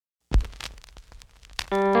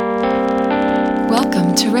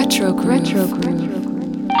Welcome to Retro Groove.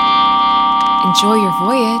 Enjoy your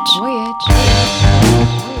voyage.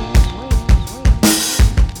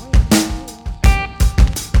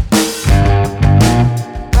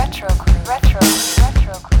 Retro Groove. Retro Groove.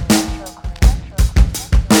 Retro Groove.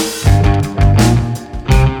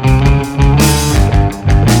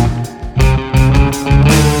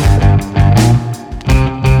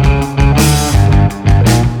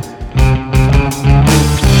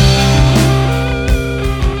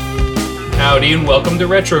 Howdy and welcome to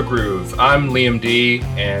Retro Groove. I'm Liam D,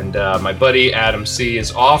 and my buddy Adam C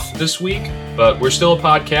is off this week, but we're still a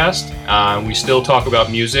podcast. We still talk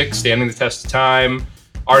about music, standing the test of time,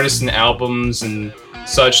 artists and albums and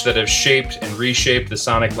such that have shaped and reshaped the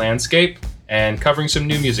sonic landscape, and covering some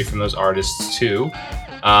new music from those artists too.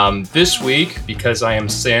 This week, because I am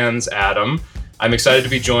sans Adam, I'm excited to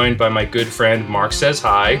be joined by my good friend Mark Says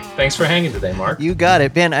Hi. Thanks for hanging today, Mark. You got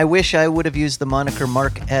it. Ben, I wish I would have used the moniker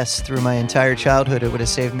Mark S through my entire childhood. It would have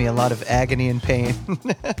saved me a lot of agony and pain.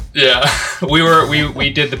 Yeah, we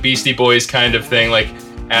did the Beastie Boys kind of thing, like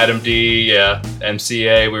Adam D,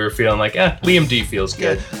 MCA. We were feeling like, Liam D feels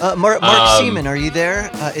good. Yeah. Mark Seaman, are you there?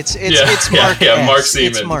 It's Mark S. Mark Seaman.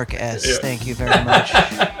 It's Mark S. Yeah. Thank you very much.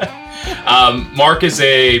 Mark is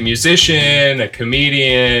a musician, a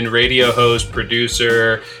comedian, radio host,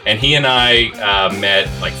 producer, and he and I met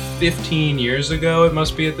like 15 years ago, it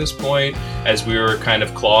must be at this point, as we were kind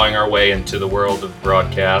of clawing our way into the world of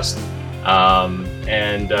broadcast.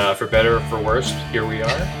 And for better or for worse, here we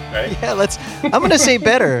are, right? Yeah, I'm going to say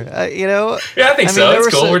better, Yeah, I think so.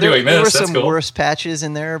 That's cool. We're doing this. There were That's some cool. worse patches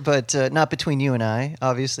in there, but not between you and I,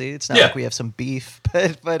 obviously. It's not like we have some beef,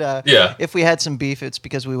 but if we had some beef, it's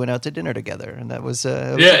because we went out to dinner together, and that was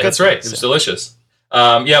that's right. It was delicious.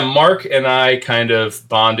 Mark and I kind of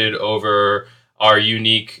bonded over our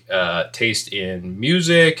unique taste in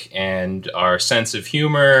music and our sense of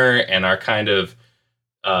humor and our kind of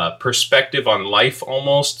perspective on life,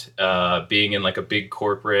 almost being in like a big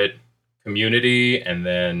corporate community and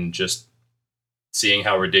then just seeing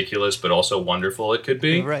how ridiculous but also wonderful it could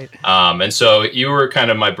be. Right. And so you were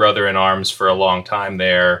kind of my brother in arms for a long time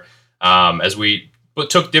there. As we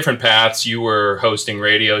took different paths, you were hosting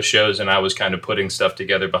radio shows and I was kind of putting stuff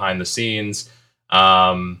together behind the scenes.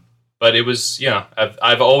 But it was,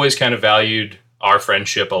 I've always kind of valued our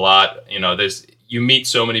friendship a lot. You meet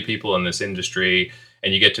so many people in this industry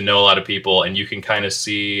and you get to know a lot of people, and you can kind of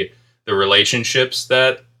see the relationships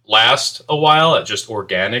that last a while, just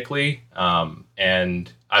organically.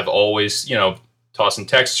 And I've always, tossing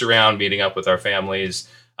texts around, meeting up with our families.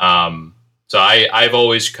 So I've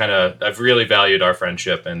always I've really valued our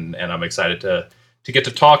friendship, and I'm excited to get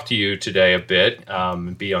to talk to you today a bit,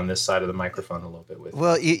 and be on this side of the microphone a little bit with you.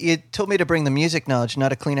 Well, you told me to bring the music knowledge,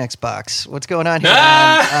 not a Kleenex box. What's going on here?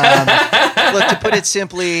 Look, to put it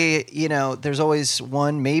simply, there's always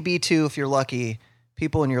one, maybe two, if you're lucky,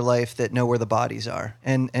 people in your life that know where the bodies are,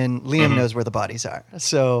 and Liam knows where the bodies are.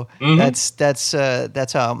 So that's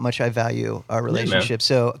how much I value our relationship.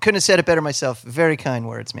 So couldn't have said it better myself. Very kind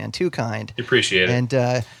words, man. Too kind. Appreciate it.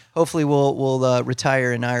 And hopefully we'll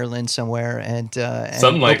retire in Ireland somewhere and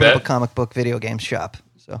something like open that. up a comic book video game shop.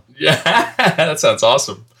 So yeah, that sounds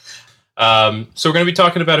awesome. So we're going to be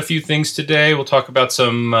talking about a few things today. We'll talk about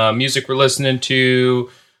some music we're listening to,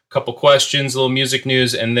 a couple questions, a little music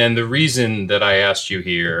news, and then the reason that I asked you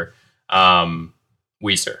here,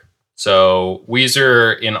 Weezer. So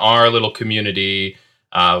Weezer, in our little community,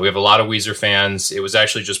 we have a lot of Weezer fans. It was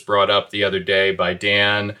actually just brought up the other day by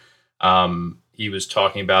Dan. He was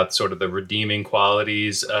talking about sort of the redeeming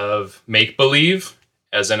qualities of Make Believe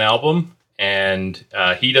as an album. And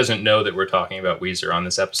he doesn't know that we're talking about Weezer on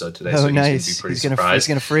this episode today. So nice. He's going to be pretty surprised. He's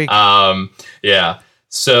going to freak. Yeah.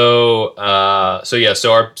 So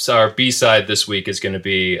our B-side this week is going to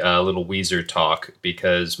be a little Weezer talk,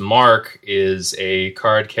 because Mark is a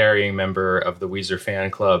card-carrying member of the Weezer fan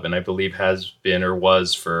club, and I believe has been or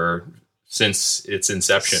was since its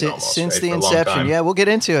inception, almost. Since right? the For a long inception. time. Yeah, we'll get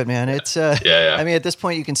into it, man. It's yeah. I mean, at this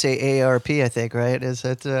point, you can say AARP, I think, right? Is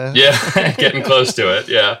it? Yeah, getting close to it.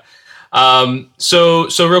 Yeah. So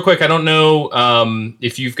real quick, I don't know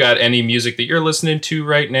if you've got any music that you're listening to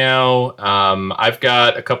right now. I've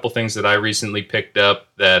got a couple things that I recently picked up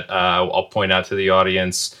that I'll point out to the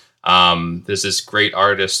audience. There's this great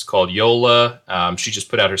artist called Yola. She just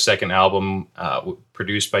put out her second album,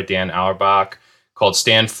 produced by Dan Auerbach, called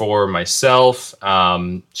Stand For Myself.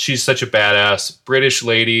 She's such a badass British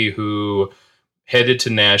lady who headed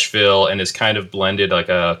to Nashville and has kind of blended like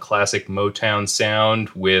a classic Motown sound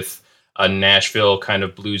with a Nashville kind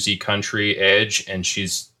of bluesy country edge, and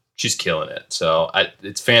she's killing it. So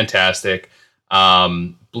it's fantastic.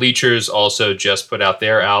 Bleachers also just put out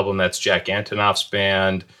their album. That's Jack Antonoff's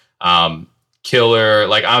band. Killer.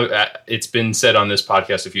 Like, it's been said on this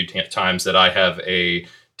podcast a few times that I have a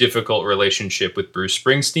difficult relationship with Bruce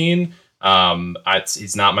Springsteen.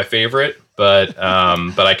 He's not my favorite, but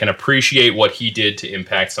I can appreciate what he did to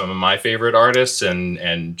impact some of my favorite artists,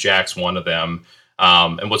 and Jack's one of them.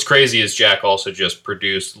 And what's crazy is Jack also just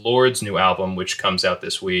produced Lord's new album, which comes out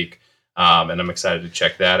this week, and I'm excited to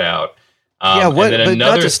check that out. But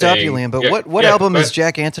not to stop you, Liam, but what album is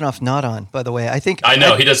Jack Antonoff not on, by the way? I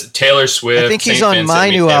know he does Taylor Swift. I think he's on my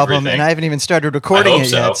new album, and I haven't even started recording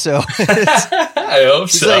it yet. So I hope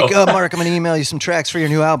he's so. Like, oh, Mark, I'm going to email you some tracks for your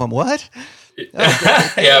new album. What?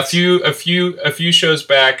 Yeah, a few shows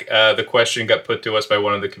back, the question got put to us by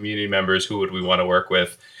one of the community members: who would we want to work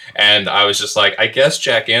with? And I was just like, I guess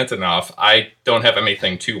Jack Antonoff. I don't have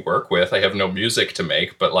anything to work with. I have no music to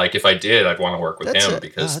make, but like if I did, I'd want to work with him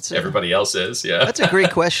because everybody else is. Yeah, that's a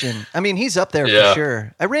great question. I mean, he's up there for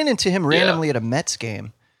sure. I ran into him randomly at a Mets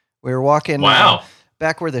game. We were walking. Wow.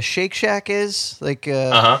 Back where the Shake Shack is,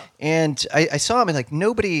 and I saw him, and like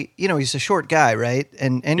nobody, he's a short guy, right?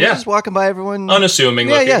 And he's just walking by everyone, unassuming,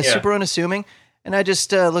 super unassuming. And I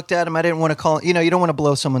just looked at him. I didn't want to call, you don't want to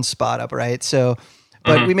blow someone's spot up, right? So,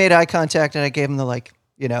 but we made eye contact, and I gave him the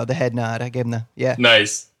the head nod. I gave him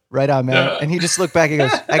nice, right on, man. Yeah. And he just looked back and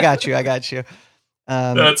goes, "I got you."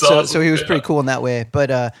 That's awesome. So he was pretty cool in that way.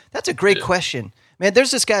 But that's a great question, man. There's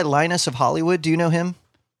this guy Linus of Hollywood. Do you know him?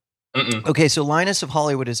 Mm-mm. Okay, so Linus of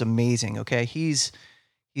Hollywood is amazing. Okay, he's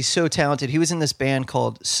so talented. He was in this band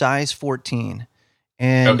called Size 14,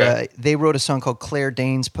 and they wrote a song called Claire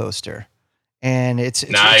Danes Poster, and it's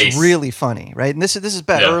really funny, right? And this is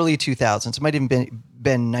about early 2000s. It might even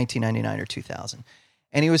been 1999 or 2000.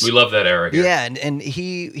 And we love that era here. Yeah, and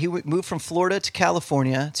he moved from Florida to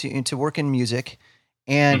California to work in music,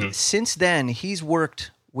 and since then he's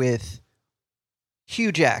worked with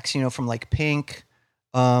huge acts, from like Pink,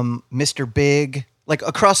 Mr. Big, like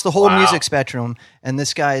across the whole music spectrum. And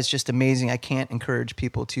this guy is just amazing. I can't encourage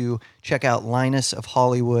people to check out Linus of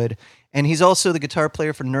Hollywood. And he's also the guitar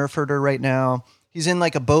player for Nerf Herder right now. He's in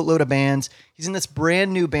like a boatload of bands. He's in this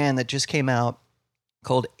brand new band that just came out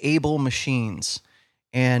called Able Machines.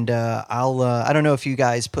 And I don't know if you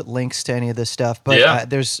guys put links to any of this stuff, but I'm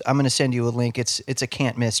going to send you a link. It's a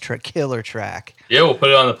can't miss killer track. Yeah, we'll put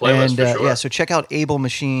it on the playlist for sure. Yeah, so check out Able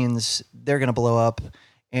Machines. They're going to blow up.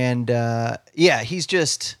 And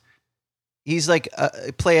he's like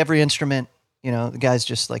play every instrument. The guy's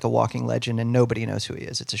just like a walking legend, and nobody knows who he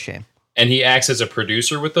is. It's a shame. And he acts as a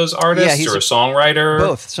producer with those artists, or a songwriter?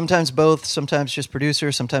 Both. Sometimes just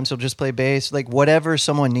producer. Sometimes he'll just play bass. Like whatever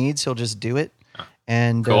someone needs, he'll just do it.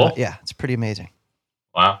 And cool. It's pretty amazing.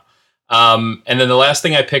 Wow. And then the last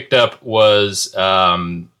thing I picked up was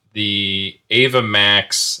the Ava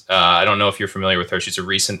Max. I don't know if you're familiar with her. She's a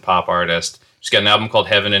recent pop artist. She's got an album called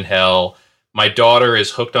Heaven and Hell. My daughter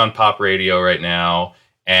is hooked on pop radio right now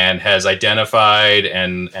and has identified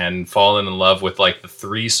and fallen in love with like the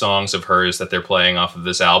 3 songs of hers that they're playing off of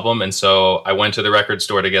this album. And so I went to the record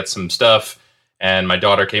store to get some stuff, and my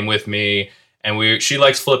daughter came with me. And she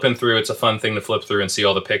likes flipping through. It's a fun thing to flip through and see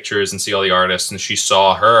all the pictures and see all the artists. And she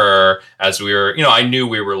saw her as we were, I knew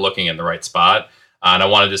we were looking in the right spot. And I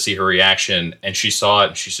wanted to see her reaction. And she saw it,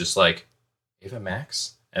 and she's just like, Ava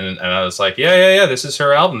Max? And I was like, yeah, this is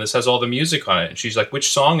her album. This has all the music on it. And she's like,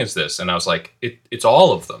 which song is this? And I was like, it's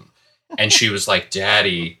all of them. And she was like,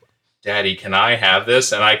 Daddy, can I have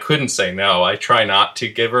this? And I couldn't say no. I try not to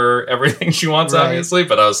give her everything she wants, obviously.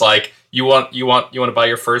 But I was like, you want to buy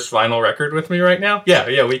your first vinyl record with me right now?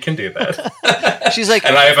 Yeah, we can do that. She's like,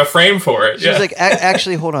 and I have a frame for it. She's like,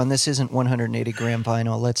 actually, hold on, this isn't 180 gram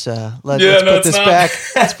vinyl. Let's put this back.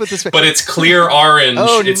 Let's put this back. But it's clear orange.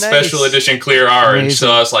 It's nice. Special edition clear orange. Amazing.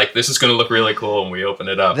 So I was like, this is going to look really cool when we open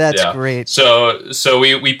it up. That's great. So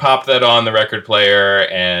we popped that on the record player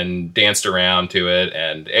and danced around to it,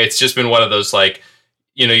 and it's just been one of those like,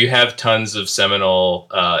 you have tons of seminal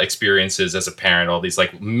experiences as a parent, all these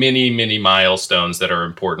like mini milestones that are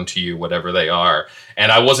important to you, whatever they are.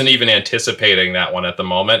 And I wasn't even anticipating that one at the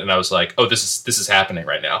moment. And I was like, oh, this is happening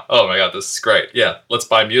right now. Oh my God, this is great. Yeah, let's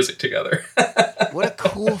buy music together. What a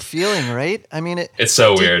cool feeling, right? I mean, it's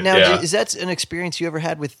so weird. Now, is that an experience you ever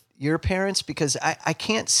had with your parents? Because I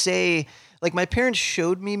can't say, like, my parents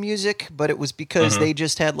showed me music, but it was because they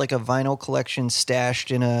just had like a vinyl collection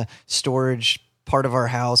stashed in a storage part of our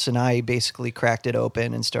house, and I basically cracked it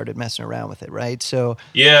open and started messing around with it, right? So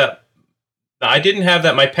yeah, I didn't have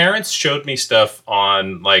that. My parents showed me stuff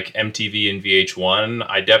on like MTV and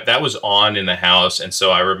VH1. That was on in the house, and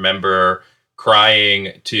so I remember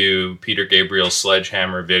crying to Peter Gabriel's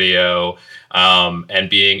Sledgehammer video, and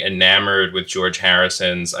being enamored with George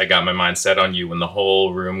Harrison's I Got My Mind Set on You when the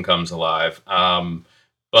whole room comes alive.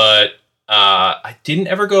 But I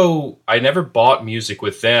never bought music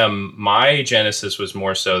with them. My genesis was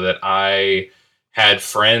more so that I had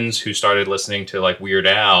friends who started listening to like Weird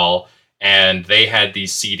Al, and they had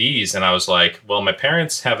these CDs, and I was like, well, my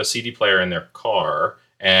parents have a CD player in their car,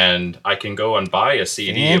 and I can go and buy a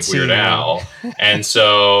CD Fancy. of Weird Al. And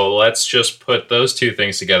so let's just put those two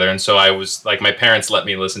things together. And so I was like, my parents let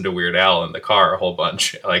me listen to Weird Al in the car a whole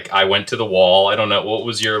bunch. Like I went to the Wall. I don't know. What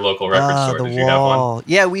was your local record store? The Did you have one? Wall.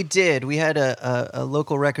 Yeah, we did. We had a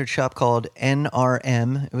local record shop called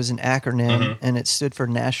NRM. It was an acronym, and it stood for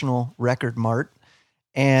National Record Mart.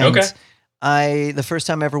 And the first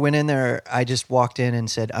time I ever went in there, I just walked in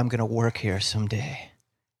and said, I'm going to work here someday.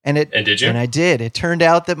 And did you? And I did. It turned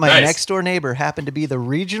out that my next door neighbor happened to be the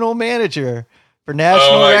regional manager for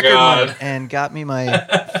National Record Mart and got me my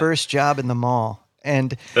first job in the mall.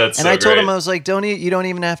 And I told him, I was like, you don't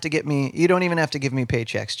even have to give me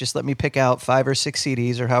paychecks. Just let me pick out 5 or 6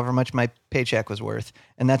 CDs or however much my paycheck was worth.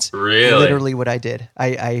 And that's literally what I did.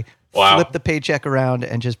 I flipped the paycheck around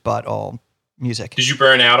and just bought all music. Did you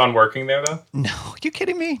burn out on working there though? No, you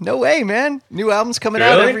kidding me? No way, man. New albums coming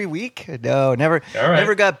out every week. No, never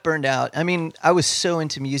got burned out. I mean, I was so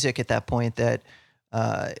into music at that point that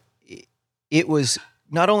it was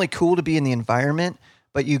not only cool to be in the environment,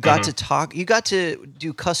 but you got to talk, you got to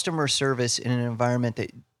do customer service in an environment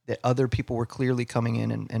that other people were clearly coming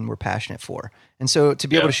in and were passionate for. And so to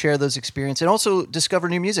be able to share those experiences and also discover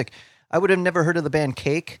new music. I would have never heard of the band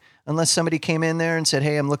Cake unless somebody came in there and said,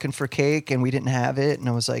 hey, I'm looking for Cake, and we didn't have it. And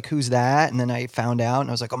I was like, who's that? And then I found out, and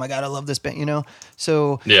I was like, oh my God, I love this band, you know?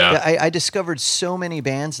 So I discovered so many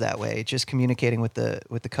bands that way, just communicating with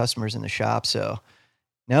the customers in the shop. So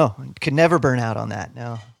no, could never burn out on that.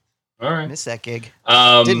 No. All right. I missed that gig.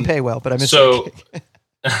 Didn't pay well, but I missed that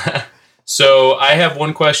gig. So I have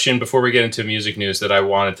one question before we get into music news that I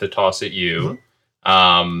wanted to toss at you.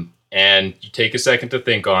 And you take a second to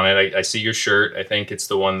think on it. I see your shirt. I think it's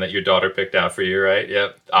the one that your daughter picked out for you, right?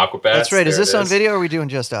 Yep. Aquabats. That's right. Is this on video or are we doing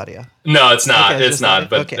just audio? No, it's not. Okay, it's not.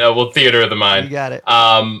 audio. But we'll theater of the mind. You got it.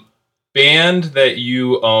 Band that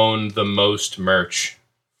you own the most merch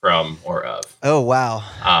from or of? Oh,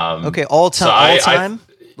 wow. Okay. All time?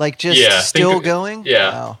 Like just still going?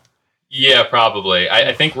 Yeah. Wow. Yeah, probably.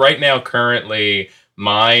 I think right now, currently,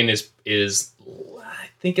 mine is I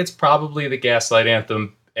think it's probably the Gaslight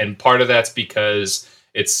Anthem. And part of that's because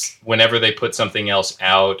it's whenever they put something else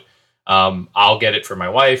out, I'll get it for my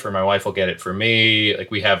wife or my wife will get it for me.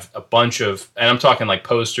 Like we have a bunch of, and I'm talking like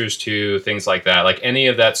posters too, things like that, like any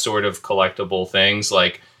of that sort of collectible things.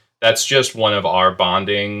 Like that's just one of our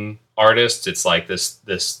bonding artists. It's like this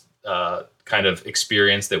kind of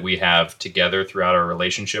experience that we have together throughout our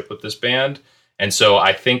relationship with this band. And so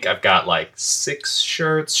I think I've got like 6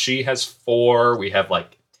 shirts. She has 4. We have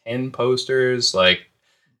like 10 posters. Like,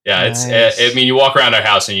 yeah, nice. I mean, you walk around our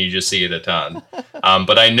house and you just see it a ton.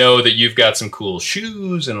 But I know that you've got some cool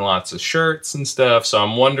shoes and lots of shirts and stuff. So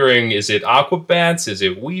I'm wondering, is it Aquabats? Is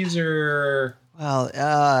it Weezer? Well,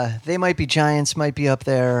 They Might Be Giants might be up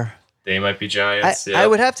there. They Might Be Giants. I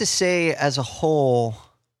would have to say, as a whole,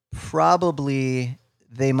 probably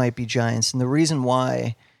They Might Be Giants. And the reason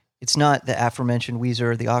why it's not the aforementioned Weezer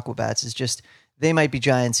or the Aquabats is just They Might Be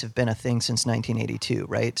Giants have been a thing since 1982,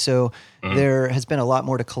 right? So there has been a lot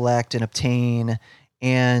more to collect and obtain.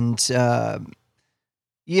 And,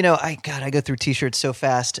 you know, I go through T-shirts so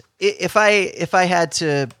fast. If I had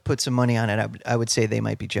to put some money on it, I would say They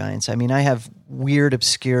Might Be Giants. I mean, I have weird,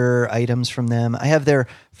 obscure items from them. I have their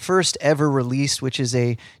first ever release, which is do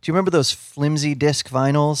you remember those flimsy disc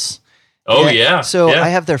vinyls? Oh, yeah. So I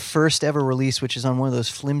have their first ever release, which is on one of those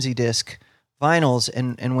flimsy disc vinyls.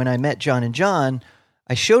 And when I met John and John,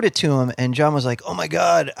 I showed it to him, and John was like, oh my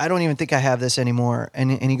God, I don't even think I have this anymore.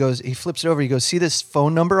 And he flips it over. He goes, see this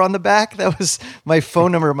phone number on the back? That was my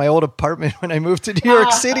phone number at my old apartment when I moved to New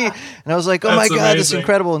York City. And I was like, oh my God, this is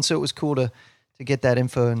incredible. And so it was cool to get that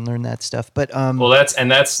info and learn that stuff. But well,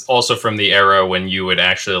 that's also from the era when you would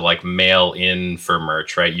actually like mail in for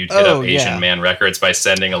merch, right? You'd hit up Asian Man Records by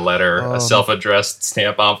sending a letter, a self-addressed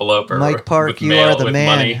stamp envelope, or Mike Park, you are the man.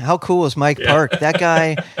 Money. How cool is Mike Park? That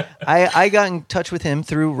guy, I got in touch with him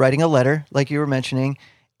through writing a letter, like you were mentioning,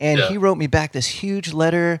 and he wrote me back this huge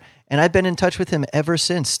letter, and I've been in touch with him ever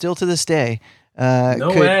since, still to this day.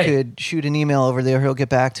 Could shoot an email over there, he'll get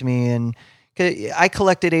back to me, and I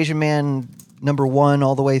collected Asian Man #1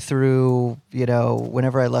 all the way through, you know,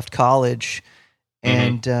 whenever I left college.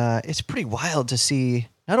 And it's pretty wild to see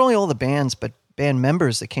not only all the bands, but band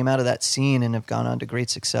members that came out of that scene and have gone on to great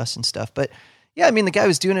success and stuff. But yeah, I mean, the guy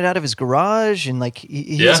was doing it out of his garage, and like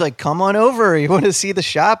he was like, "Come on over. You want to see the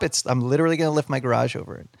shop? I'm literally going to lift my garage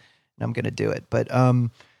over it, and I'm going to do it." But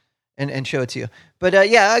and show it to you. But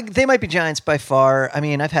yeah, They Might Be Giants by far. I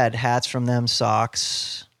mean, I've had hats from them,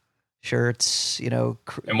 socks, shirts.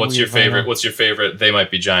 And what's your favorite? What's your favorite They Might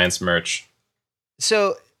Be Giants merch?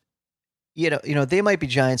 So, They Might Be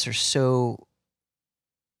Giants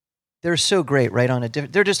they're so great, right?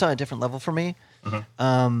 They're just on a different level for me.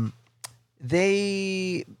 Mm-hmm.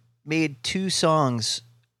 They made 2 songs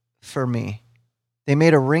for me. They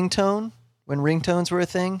made a ringtone when ringtones were a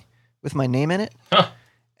thing with my name in it. Huh.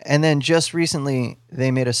 And then just recently they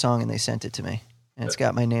made a song and they sent it to me, and it's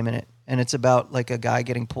got my name in it. And it's about like a guy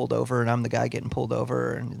getting pulled over, and I'm the guy getting pulled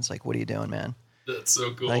over. And it's like, what are you doing, man? That's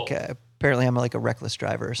so cool. Like, apparently I'm like a reckless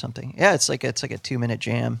driver or something. Yeah. It's like a 2-minute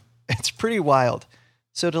jam. It's pretty wild.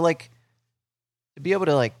 So to be able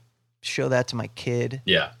to show that to my kid.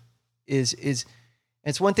 Yeah. Is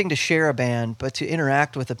it's one thing to share a band, but to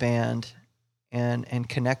interact with a band and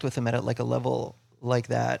connect with them at a level like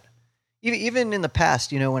that. Even in the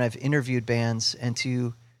past, when I've interviewed bands, and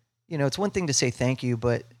it's one thing to say thank you,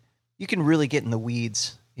 but you can really get in the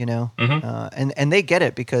weeds, Mm-hmm. And they get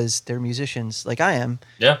it because they're musicians like I am.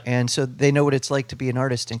 Yeah. And so they know what it's like to be an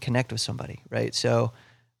artist and connect with somebody. Right. So,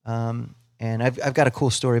 and I've got a cool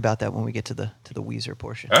story about that when we get to the Weezer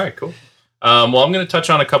portion. All right, cool. Well, I'm going to touch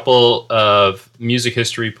on a couple of music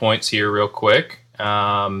history points here real quick.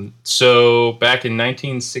 So back in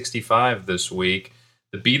 1965 this week,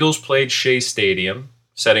 the Beatles played Shea Stadium,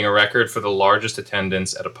 setting a record for the largest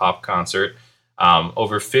attendance at a pop concert.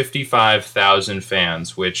 Over 55,000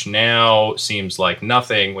 fans, which now seems like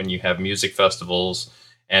nothing when you have music festivals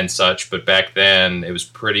and such. But back then, it was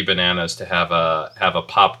pretty bananas to have a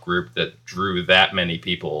pop group that drew that many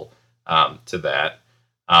people to that.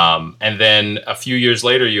 And then a few years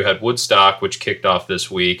later, you had Woodstock, which kicked off this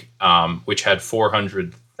week, which had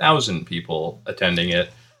 400,000 people attending it.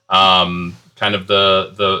 Kind of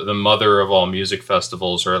the mother of all music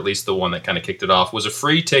festivals, or at least the one that kind of kicked it off. Was a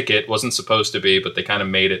free ticket, wasn't supposed to be, but they kind of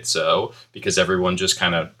made it so because everyone just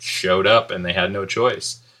kind of showed up and they had no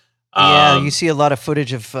choice. Yeah, you see a lot of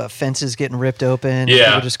footage of fences getting ripped open. Yeah,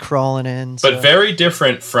 people just crawling in. So. But very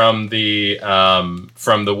different from the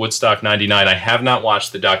Woodstock '99. I have not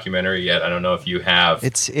watched the documentary yet. I don't know if you have.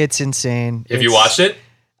 It's insane. Have you watched it?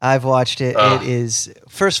 I've watched it. It is,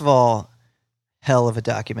 first of all, hell of a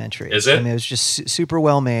documentary. Is it? I mean, it was just super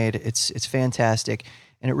well made. It's fantastic,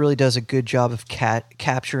 and it really does a good job of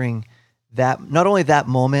capturing that, not only that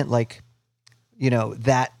moment,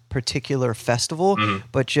 that particular festival, mm-hmm.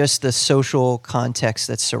 but just the social context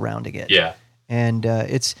that's surrounding it. Yeah. And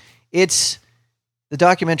it's the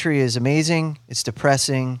documentary is amazing. It's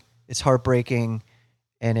depressing. It's heartbreaking,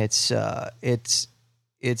 and it's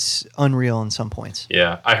unreal in some points.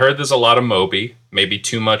 Yeah, I heard there's a lot of Moby, maybe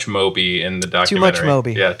too much Moby in the documentary. Too much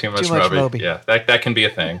Moby. Yeah, too much Moby. Yeah, that can be a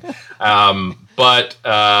thing. But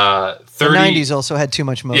 30... The 90s also had too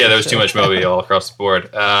much Moby. Yeah, there was too much Moby all across the board.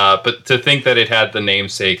 But to think that it had the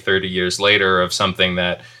namesake 30 years later of something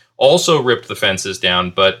that also ripped the fences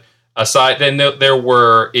down, but aside, then there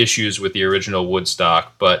were issues with the original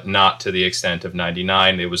Woodstock, but not to the extent of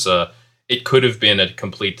 99. It could have been a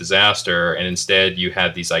complete disaster, and instead you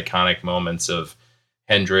had these iconic moments of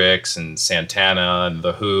Hendrix and Santana and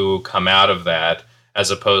The Who come out of that, as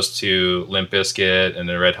opposed to Limp Bizkit and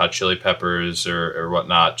the Red Hot Chili Peppers or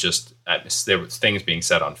whatnot. Just there was things being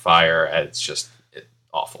set on fire. It's just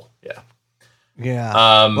awful. Yeah. Yeah.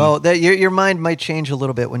 Well, your mind might change a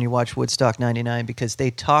little bit when you watch Woodstock '99, because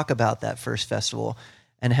they talk about that first festival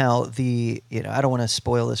and how I don't want to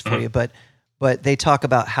spoil this for mm-hmm. you, but they talk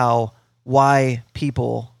about why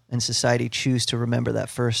people in society choose to remember that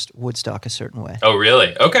first Woodstock a certain way. Oh,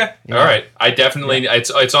 really? Okay. Yeah. All right. I definitely,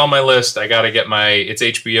 it's on my list. I got to get it's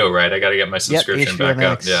HBO, right? I got to get my subscription back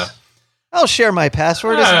Max. up. Yeah. I'll share my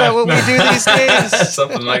password. Isn't that what we do these days?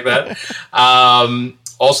 Something like that.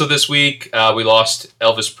 Also this week, we lost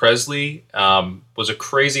Elvis Presley. Was a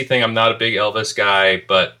crazy thing. I'm not a big Elvis guy,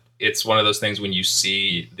 but it's one of those things when you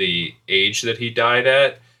see the age that he died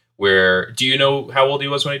at, do you know how old he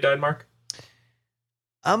was when he died, Mark?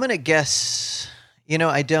 I'm going to guess,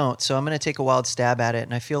 I don't. So I'm going to take a wild stab at it.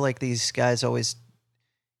 And I feel like these guys always,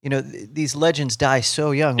 these legends die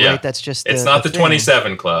so young, yeah. right? That's just it's not the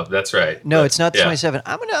 27 club. That's right. No, but, it's not the yeah. 27.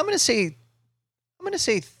 I'm going to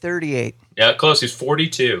say 38. Yeah, close. He's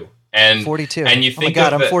 42. And 42. And you oh my think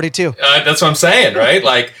God, of I'm 42. That's what I'm saying, right?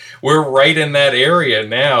 Like we're right in that area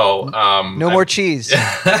now. No more cheese.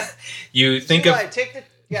 You think of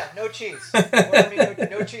Yeah, no cheese. Order me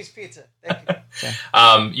no cheese pizza. Thank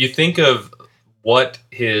you. You think of what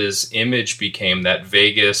his image became, that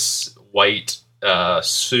Vegas white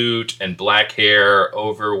suit and black hair,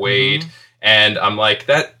 overweight. And I'm like,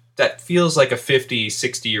 that feels like a 50,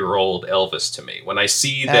 60-year-old Elvis to me. When I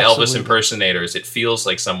see the Elvis impersonators, it feels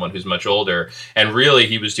like someone who's much older. And really,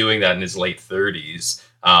 he was doing that in his late 30s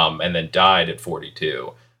and then died at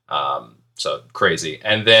 42. So crazy.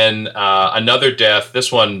 And then another death,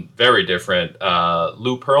 this one very different.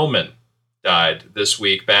 Lou Pearlman died this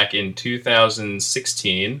week back in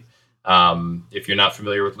 2016. If you're not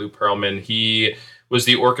familiar with Lou Pearlman, he was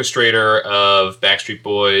the orchestrator of Backstreet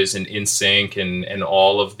Boys and NSYNC and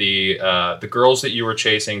all of the girls that you were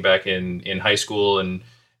chasing back in high school and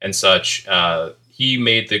such. He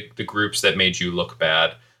made the groups that made you look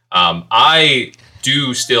bad. I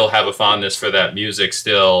do still have a fondness for that music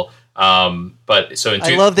still. But so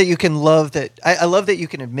I love that you can love that. I love that you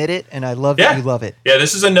can admit it, and I love that you love it. Yeah,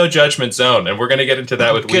 this is a no judgment zone, and we're going to get into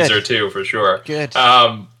that with Weezer too, for sure. Good.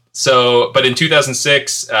 But in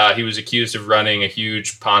 2006, he was accused of running a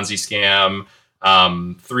huge Ponzi scam,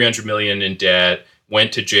 $300 million in debt,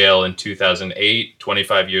 went to jail in 2008,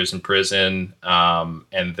 25 years in prison,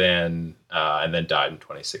 and then died in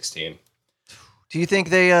 2016. Do you think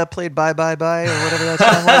they played Bye Bye Bye or whatever that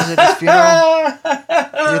song was at his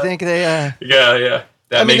funeral? Do you think they... Yeah.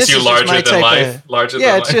 That makes you larger than life.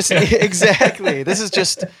 It's just... Exactly. This is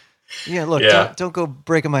just... Yeah, look, don't go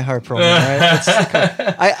breaking my heart, Pearlman.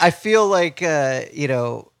 Right? I feel like,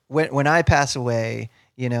 when I pass away,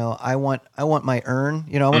 I want my urn.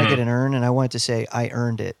 I want to get an urn, and I want it to say, I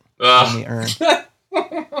earned it on the urn.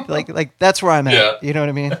 like that's where I'm at. Yeah. You know what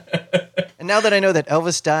I mean? And now that I know that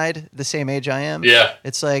Elvis died the same age I am,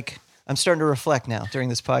 it's like I'm starting to reflect now during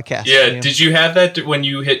this podcast. Yeah. Did you have that when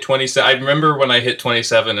you hit 27? I remember when I hit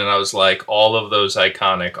 27 and I was like, all of those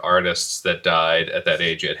iconic artists that died at that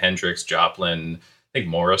age. You had Hendrix, Joplin, I think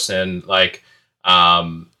Morrison,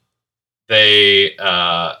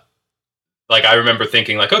 I remember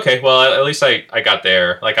thinking okay, well, at least I got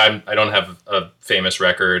there. I don't have a famous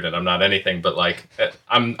record and I'm not anything, but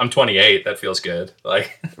I'm 28. That feels good. Right.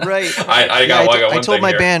 I told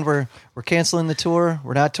my band we're canceling the tour.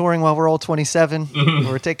 We're not touring while we're all 27.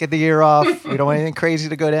 We're taking the year off. We don't want anything crazy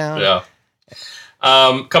to go down. Yeah.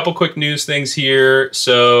 Couple quick news things here.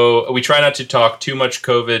 So we try not to talk too much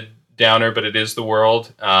COVID downer, but it is the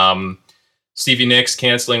world. Stevie Nicks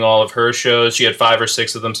canceling all of her shows. She had 5 or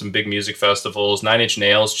 6 of them, some big music festivals. Nine Inch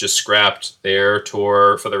Nails just scrapped their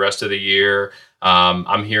tour for the rest of the year.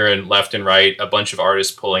 I'm hearing left and right a bunch of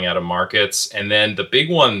artists pulling out of markets. And then the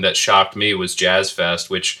big one that shocked me was Jazz Fest,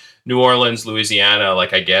 which New Orleans, Louisiana,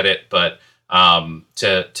 I get it, but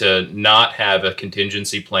to not have a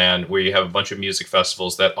contingency plan where you have a bunch of music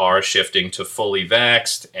festivals that are shifting to fully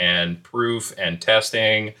vaxxed and proof and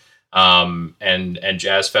testing. And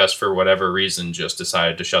Jazz Fest, for whatever reason, just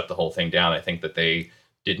decided to shut the whole thing down. I think that they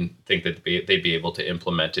didn't think that they'd be able to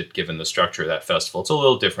implement it given the structure of that festival. It's a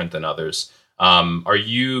little different than others. Are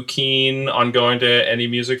you keen on going to any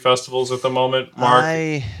music festivals at the moment, Mark?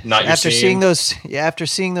 After seeing those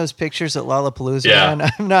pictures at Lollapalooza, man,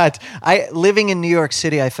 I'm not. Living in New York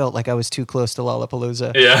City, I felt like I was too close to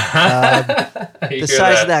Lollapalooza. Yeah. The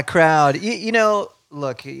size of that crowd,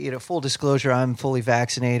 Look, full disclosure, I'm fully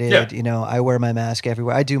vaccinated. Yeah. I wear my mask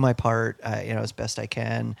everywhere. I do my part, as best I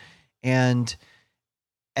can. And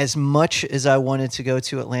as much as I wanted to go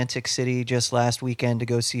to Atlantic City just last weekend to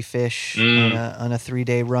go see Fish on a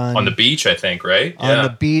 3-day run. On the beach, I think, right? On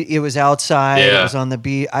the beach. It was outside. Yeah. It was on the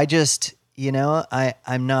beach. I just,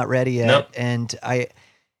 I'm not ready yet. Nope. And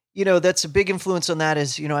that's a big influence on that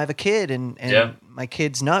is, I have a kid and my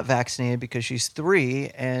kid's not vaccinated because she's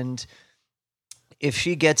 3 and if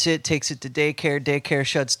she gets it, takes it to daycare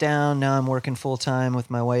shuts down. Now I'm working full time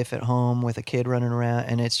with my wife at home with a kid running around.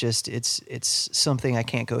 And it's just, it's something I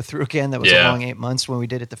can't go through again. That was a long 8 months when we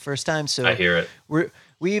did it the first time. So I hear it.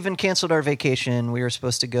 We even canceled our vacation. We were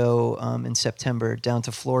supposed to go in September down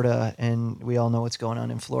to Florida and we all know what's going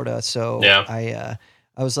on in Florida. So I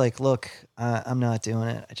was like, look, I'm not doing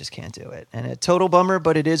it. I just can't do it. And a total bummer,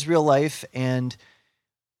 but it is real life. And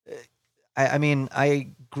I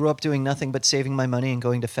grew up doing nothing but saving my money and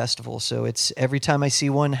going to festivals. So it's every time I see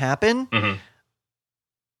one happen,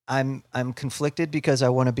 I'm conflicted because I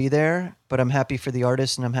want to be there, but I'm happy for the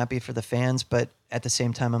artists and I'm happy for the fans. But at the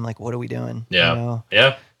same time, I'm like, what are we doing?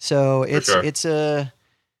 Yeah. So it's a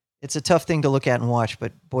tough thing to look at and watch,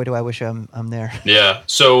 but boy, do I wish I'm there. Yeah.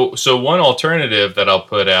 So one alternative that I'll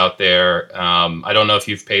put out there, I don't know if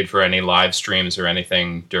you've paid for any live streams or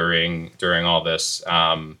anything during all this.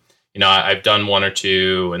 I've done one or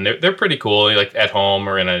two, and they're pretty cool, like at home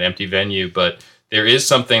or in an empty venue. But there is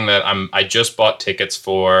something that I just bought tickets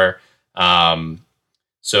for.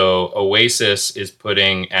 So Oasis is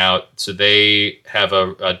putting out. So they have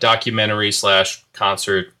a documentary /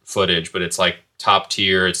 concert footage, but it's like top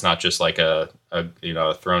tier. It's not just like a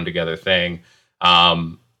thrown together thing.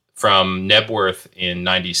 From Nebworth in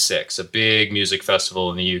 '96, a big music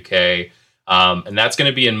festival in the UK, and that's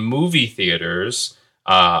going to be in movie theaters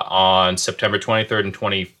on September 23rd and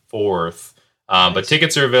 24th. But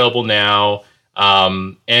tickets are available now.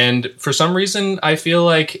 And for some reason, I feel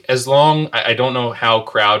like I don't know how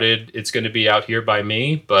crowded it's going to be out here by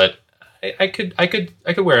me, but I could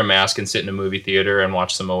wear a mask and sit in a movie theater and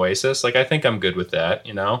watch some Oasis. Like, I think I'm good with that,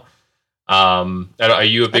 Are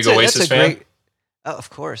you a big Oasis fan? Oh,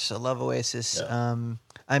 of course. I love Oasis. Yeah.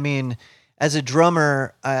 I mean, as a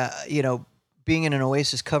drummer, being in an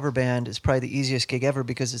Oasis cover band is probably the easiest gig ever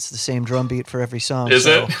because it's the same drum beat for every song. Is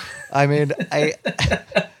it? I mean,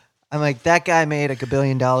 I'm like, that guy made $1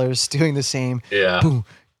 billion doing the same. Yeah. Boom,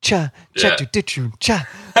 cha, cha, do, do, do, cha,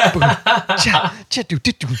 boom, cha, cha, do,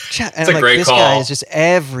 do, do, cha. And I'm like, great this call. guy is just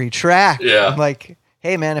every track. Yeah. I'm like,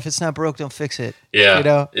 hey man, if it's not broke, don't fix it.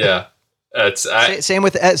 Yeah. Yeah. Same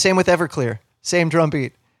with Everclear. Same drum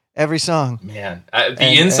beat. Every song. Man, the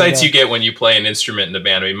insights you get when you play an instrument in the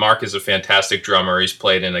band. I mean, Mark is a fantastic drummer. He's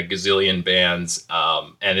played in a gazillion bands.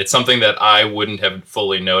 And it's something that I wouldn't have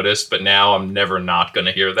fully noticed, but now I'm never not going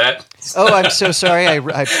to hear that. Oh, I'm so sorry. I'm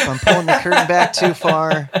pulling the curtain back too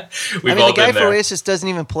far. We've all the guy been for there. Oasis doesn't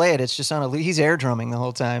even play it. It's just on he's air drumming the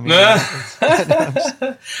whole time.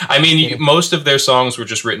 I mean, most of their songs were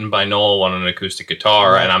just written by Noel on an acoustic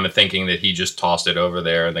guitar, Right. and I'm thinking that he just tossed it over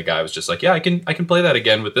there, and the guy was just like, "Yeah, I can play that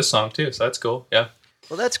again with this song too." So that's cool. Yeah.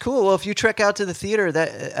 Well, that's cool. Well, if you trek out to the theater,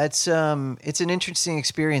 it's an interesting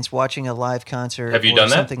experience watching a live concert. Have you or done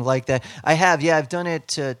that? something like that? I have. Yeah, I've done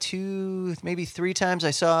it 2, maybe 3 times.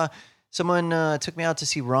 I saw someone took me out to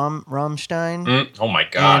see Rammstein. Oh my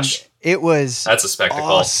gosh, and it was that's a spectacle.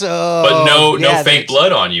 awesome. But no Yeah, fake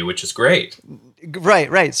blood on you, which is great. Right.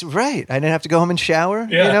 I didn't have to go home and shower.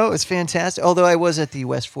 Yeah. It was fantastic. Although I was at the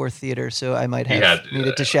West 4th Theater, so I might have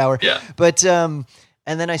needed to shower. Yeah. But and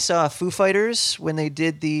then I saw Foo Fighters when they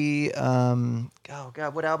did the oh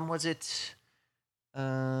god, what album was it?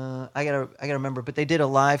 I gotta remember. But they did a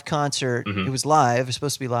live concert. Mhm. It was live. It was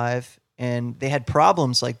supposed to be live, and they had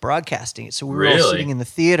problems like broadcasting it. So we were all Really? sitting in the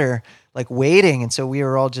theater like waiting, and so we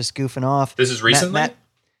were all just goofing off. This is recently?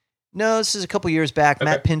 No, this is a couple years back. Okay.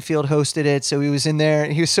 Matt Pinfield hosted it, so he was in there,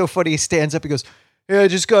 and he was so funny. He stands up, he goes, "Yeah, I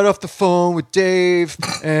just got off the phone with Dave,"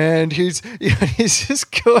 and he's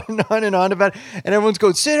just going on and on about it, and everyone's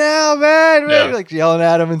going, "Sit down, man!" Yeah. Like yelling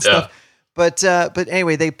at him and Yeah. stuff. But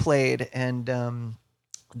anyway, they played, and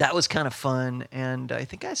that was kind of fun. And I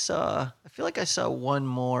feel like I saw one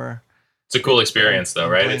more. It's a cool experience, though,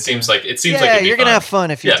 right? It seems like it'd be you're gonna fun. have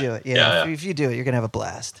fun if you Yeah. do it. Yeah. If you do it, you're gonna have a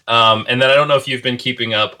blast. And then I don't know if you've been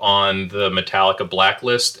keeping up on the Metallica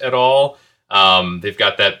Blacklist at all. They've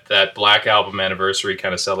got that Black Album anniversary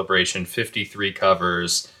kind of celebration, 53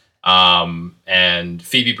 covers. And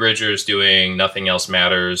Phoebe Bridgers doing Nothing Else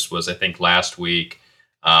Matters was, I think, last week.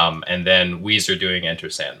 And then Weezer doing Enter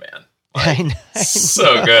Sandman. I know.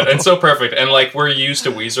 So good and so perfect. And like, we're used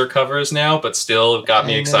to Weezer covers now, but still it got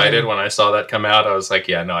me I know. excited when I saw that come out. I was like,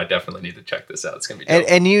 yeah, no, I definitely need to check this out. It's going to be dope.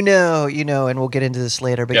 And and we'll get into this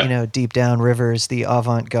later, but Yeah. deep down Rivers, the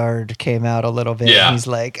avant-garde came out a little bit. Yeah. And he's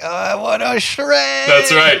like, "Oh, I want to shred."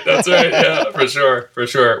 That's right. Yeah, for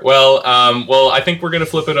sure. Well, I think we're gonna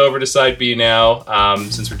flip it over to side B now,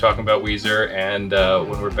 since we're talking about Weezer, and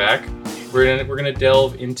when we're back, we're gonna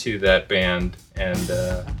delve into that band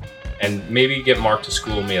and maybe get Mark to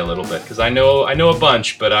school me a little bit, because I know a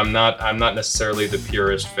bunch, but I'm not necessarily the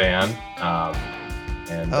purest fan.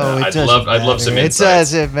 I'd love some It insights.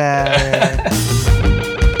 doesn't matter.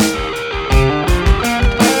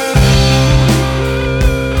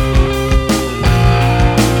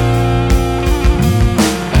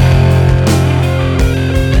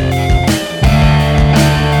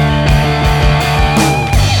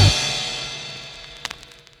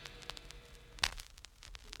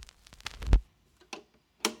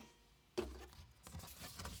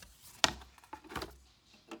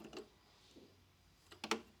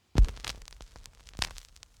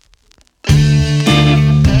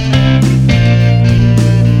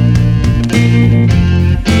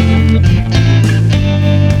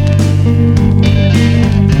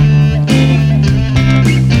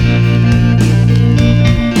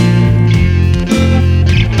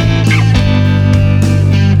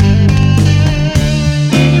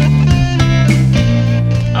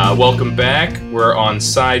 welcome back. We're on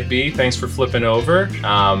side B. Thanks for flipping over.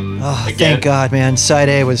 Thank God, man. Side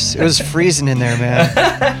A was freezing in there,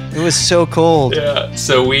 man. It was so cold. Yeah.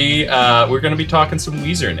 So we're going to be talking some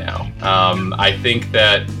Weezer now. I think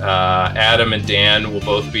that Adam and Dan will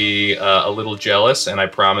both be a little jealous, and I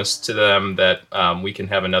promised to them that we can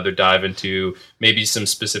have another dive into maybe some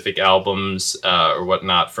specific albums or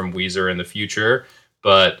whatnot from Weezer in the future.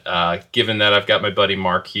 But given that I've got my buddy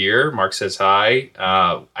Mark here, Mark says hi.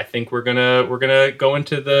 I think we're gonna go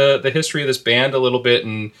into the history of this band a little bit,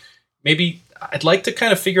 and maybe I'd like to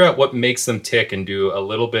kind of figure out what makes them tick and do a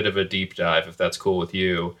little bit of a deep dive, if that's cool with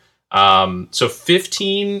you. So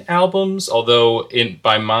 15 albums, although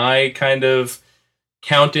by my kind of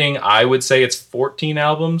counting, I would say it's 14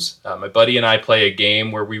 albums. My buddy and I play a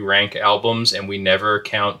game where we rank albums and we never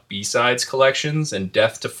count B-sides collections, and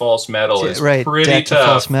Death to False Metal is pretty Death tough. To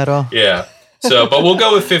False Metal. Yeah. So, but we'll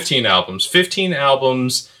go with 15 albums. 15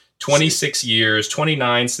 albums, 26 years,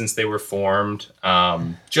 29 since they were formed.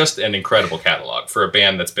 Just an incredible catalog for a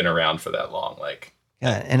band that's been around for that long.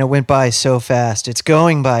 Yeah, and it went by so fast. It's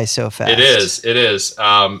going by so fast. It is.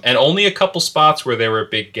 And only a couple spots where there were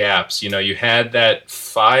big gaps. You know, you had that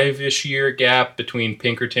 5-ish year gap between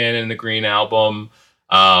Pinkerton and the Green Album.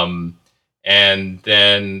 And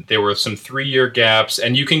then there were some 3-year gaps.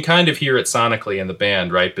 And you can kind of hear it sonically in the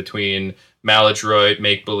band, right? Between Maladroit,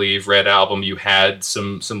 Make Believe, Red Album, you had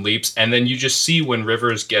some leaps. And then you just see when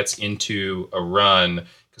Rivers gets into a run.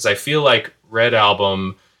 Because I feel like Red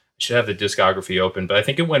Album... should have the discography open, but I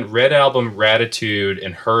think it went Red Album, Ratitude,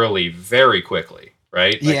 and Hurley very quickly,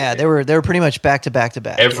 right? Yeah, they were pretty much back to back to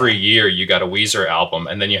back. Every year you got a Weezer album,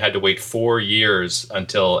 and then you had to wait 4 years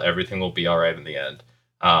until Everything Will Be All Right in the end.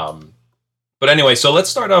 But anyway, so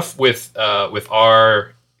let's start off with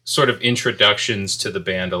our sort of introductions to the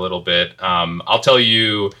band a little bit. I'll tell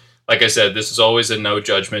you, like I said, this is always a no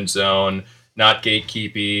judgment zone, not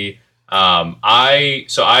gatekeepy.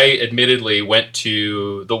 I admittedly went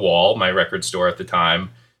to The Wall, my record store at the time,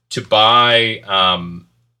 to buy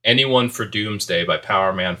Anyone for Doomsday by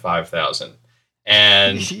Power Man 5000.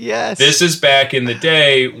 And yes. This is back in the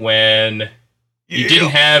day when you didn't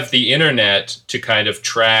have the internet to kind of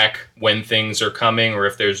track when things are coming or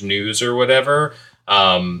if there's news or whatever.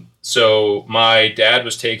 So my dad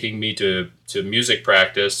was taking me to music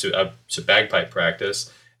practice, to bagpipe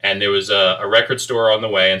practice. And there was a record store on the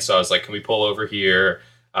way, and so I was like, can we pull over here?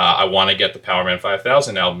 I want to get the Power Man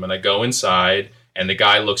 5000 album. And I go inside, and the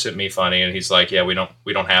guy looks at me funny, and he's like, yeah, we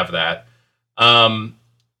don't have that.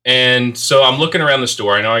 And so I'm looking around the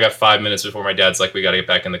store. I know I got 5 minutes before my dad's like, we got to get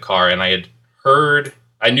back in the car. And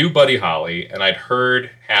I knew Buddy Holly, and I'd heard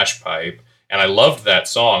Hash Pipe, and I loved that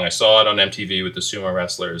song. I saw it on MTV with the sumo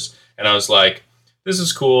wrestlers, and I was like, this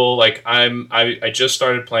is cool. Like I just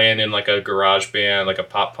started playing in like a garage band, like a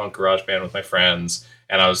pop punk garage band with my friends.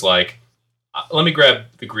 And I was like, let me grab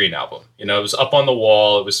the Green Album. You know, it was up on the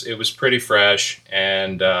wall. It was pretty fresh.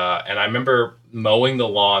 And I remember mowing the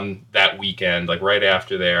lawn that weekend, like right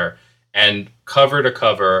after there, and cover to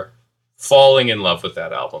cover, falling in love with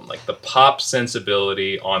that album. Like the pop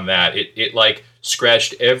sensibility on that, it like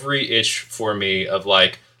scratched every itch for me of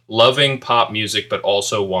like, loving pop music, but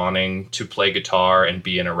also wanting to play guitar and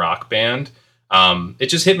be in a rock band. It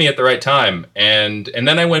just hit me at the right time. And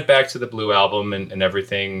then I went back to the Blue Album and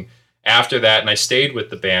everything after that, and I stayed with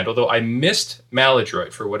the band. Although I missed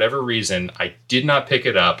Maladroit for whatever reason, I did not pick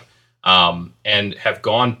it up, and have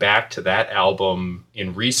gone back to that album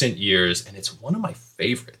in recent years, and it's one of my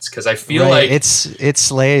favorites because I feel like it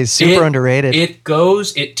slays, super underrated.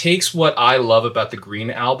 It takes what I love about the Green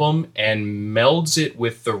Album and melds it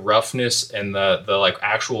with the roughness and the like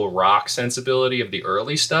actual rock sensibility of the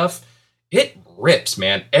early stuff. It rips,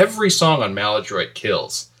 man. Every song on Maladroit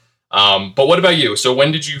kills. But what about you? So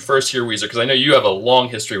when did you first hear Weezer? Because I know you have a long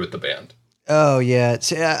history with the band. Oh yeah,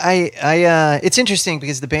 it's interesting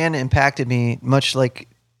because the band impacted me much like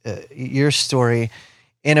your story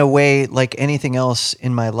in a way like anything else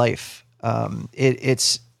in my life.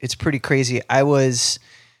 It's pretty crazy. I was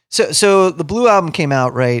so the Blue Album came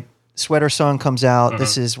out, right? Sweater Song comes out. Mm-hmm.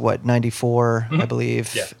 This is what 94, I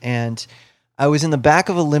believe. Yeah. And I was in the back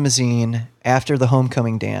of a limousine after the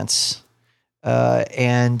homecoming dance,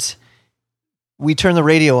 and we turned the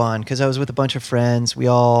radio on because I was with a bunch of friends. We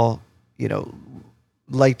all,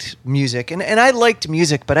 liked music, and I liked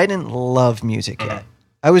music, but I didn't love music yet.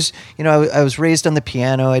 I was raised on the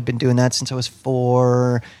piano. I'd been doing that since I was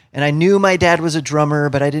 4, and I knew my dad was a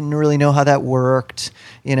drummer, but I didn't really know how that worked.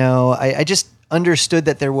 I just understood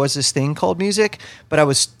that there was this thing called music, but I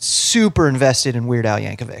was super invested in Weird Al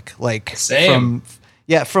Yankovic, like same.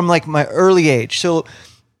 from like my early age. So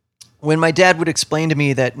when my dad would explain to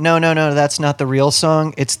me that no, that's not the real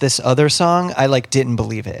song, it's this other song, I like didn't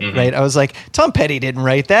believe it. Right? I was like, Tom Petty didn't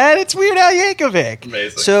write that. It's Weird Al Yankovic.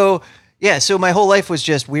 Amazing. So yeah, so my whole life was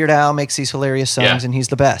just Weird Al makes these hilarious songs and he's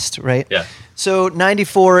the best, right? Yeah. So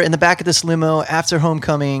 94 in the back of this limo after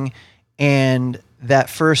Homecoming, and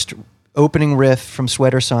that first opening riff from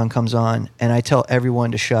Sweater Song comes on, and I tell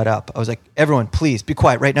everyone to shut up. I was like, everyone, please be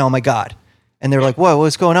quiet right now. Oh my God. And they're like, whoa,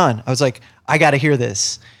 what's going on? I was like, I got to hear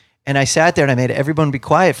this. And I sat there and I made everyone be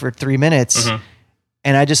quiet for 3 minutes.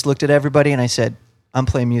 And I just looked at everybody and I said, I'm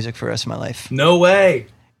playing music for the rest of my life. No way.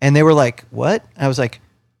 And they were like, what? I was like,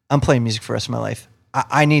 I'm playing music for the rest of my life.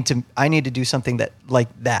 I need to do something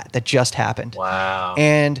that just happened. Wow.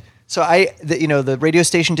 And so the radio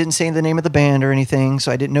station didn't say the name of the band or anything,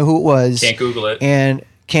 so I didn't know who it was. Can't Google it. And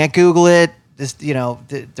can't Google it. This,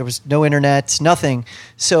 there was no internet, nothing.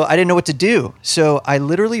 So I didn't know what to do. So I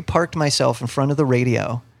literally parked myself in front of the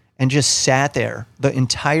radio and just sat there the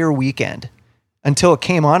entire weekend until it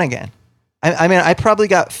came on again. I mean, I probably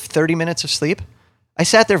got 30 minutes of sleep. I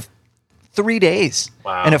sat there 3 days.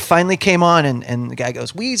 Wow. And it finally came on, and the guy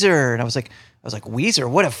goes, Weezer. And I was like, Weezer,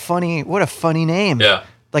 what a funny name. Yeah.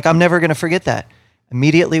 Like, I'm never going to forget that.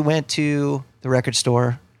 Immediately went to the record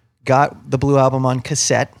store, got the Blue Album on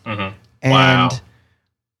cassette, and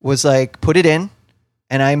was like, put it in.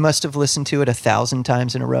 And I must have listened to it 1,000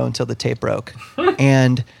 times in a row until the tape broke.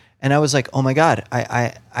 and I was like, oh my God,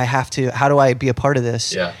 I have to, how do I be a part of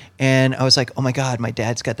this? Yeah. And I was like, oh my God, my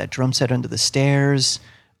dad's got that drum set under the stairs.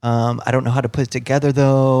 I don't know how to put it together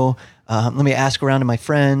though. Let me ask around to my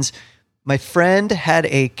friends. My friend had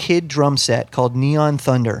a kid drum set called Neon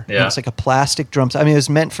Thunder. Yeah. It was like a plastic drum set. I mean, it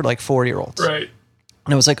was meant for like 4-year-olds. Right.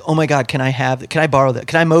 And I was like, oh my God, can I borrow that?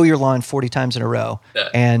 Can I mow your lawn 40 times in a row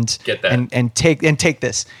and get that and take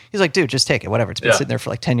this? He's like, dude, just take it. Whatever. It's been sitting there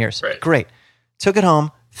for like 10 years. Right. Great. Took it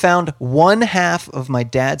home, found one half of my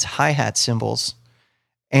dad's hi-hat cymbals,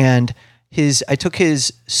 and I took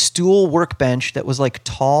his stool workbench that was like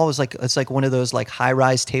tall. It's like one of those like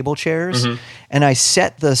high-rise table chairs. And I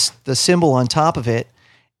set the cymbal on top of it,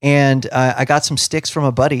 and I got some sticks from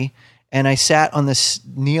a buddy, and I sat on this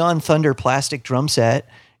Neon Thunder plastic drum set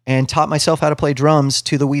and taught myself how to play drums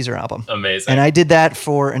to the Weezer album. Amazing. And I did that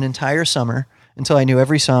for an entire summer until I knew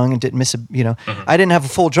every song and didn't miss I didn't have a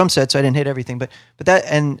full drum set, so I didn't hit everything, but that,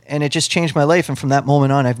 and it just changed my life. And from that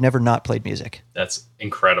moment on, I've never not played music. That's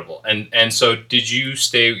incredible. And so did you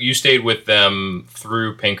stayed with them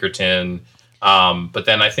through Pinkerton? But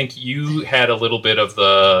then I think you had a little bit of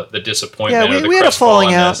the disappointment. Yeah, or the we had a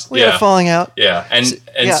falling out. crestfallenness. Had a falling out. Yeah, and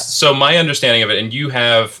so my understanding of it, and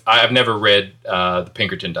I've never read the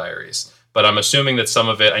Pinkerton Diaries, but I'm assuming that some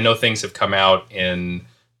of it, I know things have come out in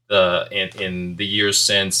the years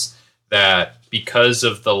since, that because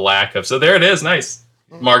of the lack of, so there it is, nice.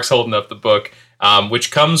 Mark's holding up the book,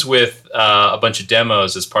 which comes with a bunch of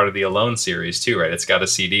demos as part of the Alone series too, right? It's got a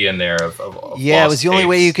CD in there of it was the only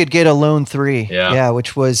way you could get Alone 3. Yeah,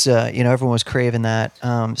 which was everyone was craving that.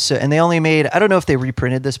 So, and they only made, I don't know if they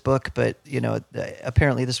reprinted this book, but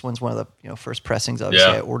apparently this one's one of the first pressings.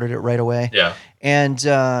 Obviously, I ordered it right away. Yeah,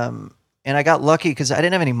 and I got lucky because I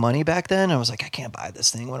didn't have any money back then. I was like, I can't buy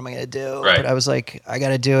this thing. What am I going to do? Right. But I was like, I got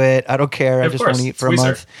to do it. I don't care. I just want to eat for a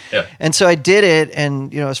month. Yeah. And so I did it.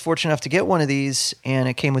 And, I was fortunate enough to get one of these. And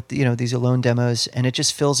it came with, these Alone demos. And it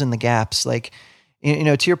just fills in the gaps. Like,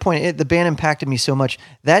 to your point, the band impacted me so much.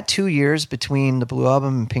 That 2 years between the Blue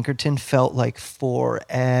Album and Pinkerton felt like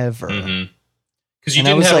forever. Because you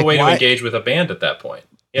didn't have a way to engage with a band at that point.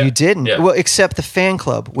 Yeah. You didn't. Yeah. Well, except the fan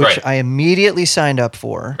club, which I immediately signed up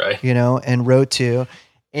for, and wrote to.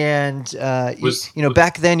 And,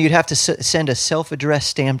 back then you'd have to send a self-addressed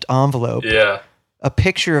stamped envelope, a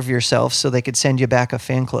picture of yourself so they could send you back a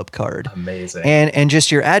fan club card. Amazing. And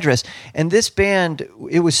just your address. And this band,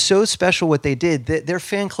 it was so special what they did. Their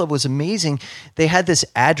fan club was amazing. They had this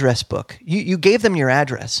address book. You gave them your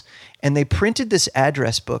address, and they printed this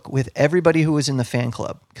address book with everybody who was in the fan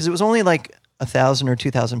club, because it was only like 1,000 or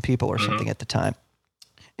 2,000 people or something at the time.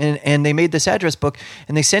 And they made this address book,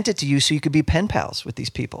 and they sent it to you so you could be pen pals with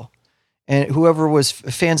these people and whoever was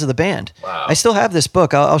fans of the band. Wow. I still have this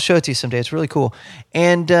book. I'll show it to you someday. It's really cool.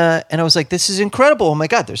 And I was like, this is incredible. Oh my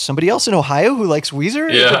God, there's somebody else in Ohio who likes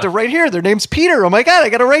Weezer. Yeah. They're right here. Their name's Peter. Oh my God, I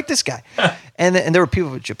got to write this guy. and there were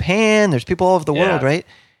people from Japan. There's people all over the world, right?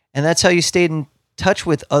 And that's how you stayed in touch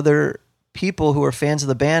with other people who are fans of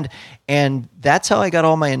the band. And that's how I got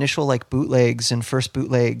all my initial like bootlegs and first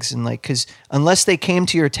bootlegs. And like, because unless they came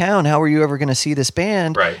to your town, how were you ever going to see this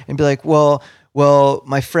band? Right. And be like, well, Well,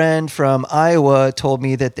 my friend from Iowa told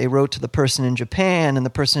me that they wrote to the person in Japan, and the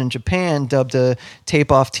person in Japan dubbed a tape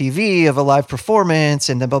off TV of a live performance,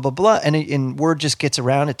 and then blah, blah, blah. And word just gets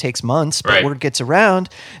around. It takes months, but Right. word gets around.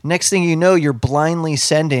 Next thing you know, you're blindly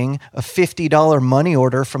sending a $50 money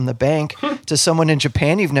order from the bank to someone in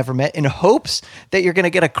Japan you've never met in hopes that you're going to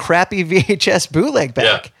get a crappy VHS bootleg Yeah.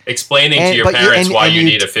 back. Explaining to And- your but you- parents and- why and you you-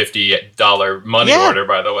 need a $50 money Yeah. order,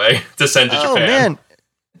 by the way, to send to Oh Japan. man.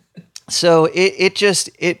 So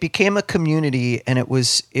it became a community, and it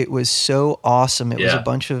was so awesome. It was Yeah. a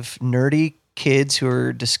bunch of nerdy kids who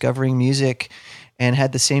were discovering music and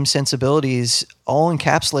had the same sensibilities, all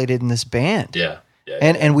encapsulated in this band. Yeah. Yeah.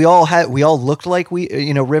 And we all looked like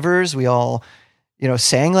Rivers. We all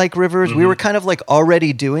sang like Rivers. We were kind of like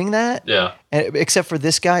already doing that. yeah. Except for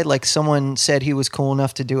this guy, like someone said he was cool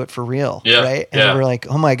enough to do it for real. Yeah, Right. And yeah. we were like,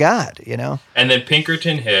 oh my God, And then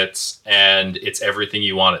Pinkerton hits, and it's everything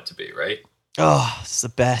you want it to be, right? Oh, it's the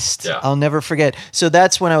best. Yeah. I'll never forget. So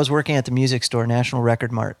that's when I was working at the music store, National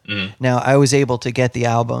Record Mart. Mhm. Now I was able to get the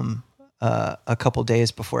album a couple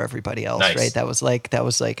days before everybody else, Nice. right? That was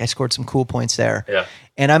like I scored some cool points there. Yeah.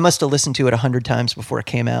 And I must have listened to it 100 times before it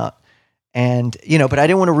came out. And, but I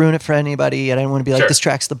didn't want to ruin it for anybody. I didn't want to be like, Sure. this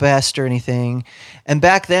track's the best or anything. And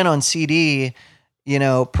back then on CD,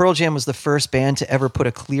 Pearl Jam was the first band to ever put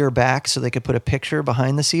a clear back so they could put a picture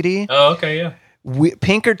behind the CD. Oh, okay. Yeah.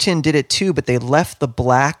 Pinkerton did it too, but they left the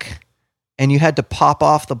black, and you had to pop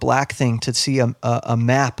off the black thing to see a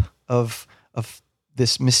map of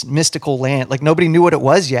this mystical land. Like nobody knew what it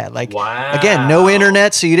was yet. Like Wow. again, no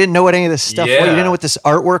internet, so you didn't know what any of this stuff was. You Yeah. didn't know what this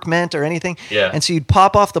artwork meant or anything. Yeah. And so you'd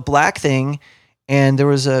pop off the black thing, and there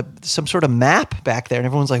was some sort of map back there, and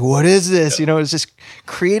everyone's like, "What is this?" It was just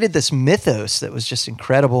created this mythos that was just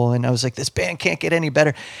incredible. And I was like, "This band can't get any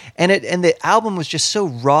better." And the album was just so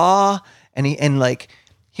raw, and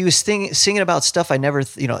he was singing about stuff I never,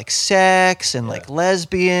 like sex and like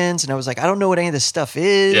lesbians, and I was like, I don't know what any of this stuff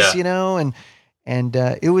is, Yeah. and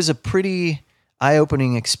it was a pretty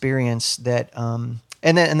eye-opening experience. That, and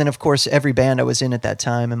then of course every band I was in at that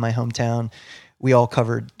time in my hometown, we all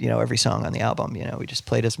covered, every song on the album. We just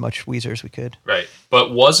played as much Weezer as we could. Right.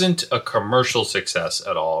 But wasn't a commercial success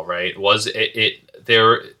at all, right? Was it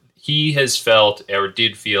there? He has felt, or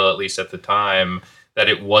did feel at least at the time, that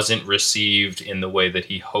it wasn't received in the way that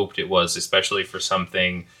he hoped it was, especially for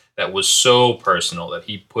something that was so personal, that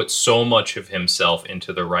he put so much of himself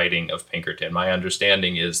into the writing of Pinkerton. My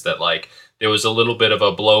understanding is that there was a little bit of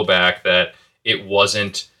a blowback, that it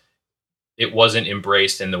wasn't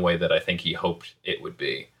embraced in the way that I think he hoped it would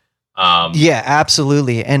be. Yeah,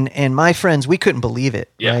 absolutely. And my friends, we couldn't believe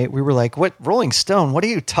it, Yeah. right? We were like, what, Rolling Stone, what are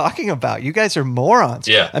you talking about? You guys are morons.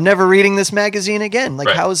 Yeah. I'm never reading this magazine again. Like,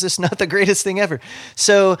 Right. how is this not the greatest thing ever?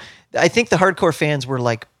 So I think the hardcore fans were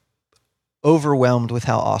like overwhelmed with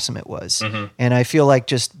how awesome it was. Mhm. And I feel like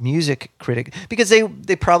just music critic, because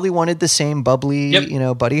they probably wanted the same bubbly,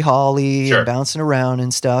 Yep. Buddy Holly Sure. and bouncing around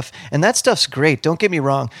and stuff. And that stuff's great. Don't get me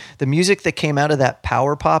wrong. The music that came out of that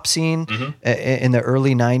power pop scene in the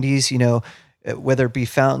early 90s, whether it be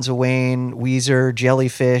Fountains of Wayne, Weezer,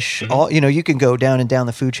 Jellyfish, all, you can go down and down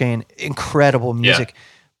the food chain, incredible music.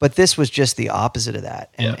 But this was just the opposite of that.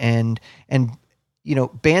 And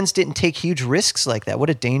bands didn't take huge risks like that. What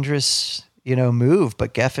a dangerous, move.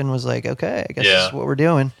 But Geffen was like, okay, I guess this is what we're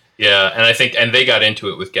doing. Yeah, and I think, and they got into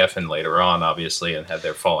it with Geffen later on, obviously, and had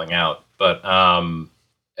their falling out. But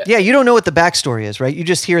Yeah, you don't know what the backstory is, right? You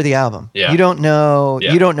just hear the album. Yeah. You don't know.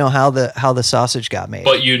 Yeah. You don't know how the sausage got made.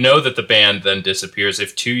 But you know that the band then disappears.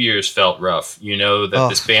 If 2 years felt rough, you know that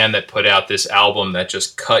this band that put out this album that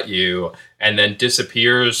just cut you and then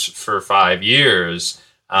disappears for 5 years,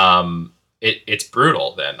 it's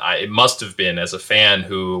brutal then. It must have been, as a fan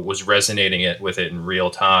who was resonating with it in real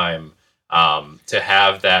time, to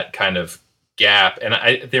have that kind of gap.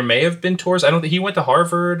 And there may have been tours. I don't think he went to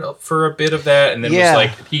Harvard for a bit of that, and then was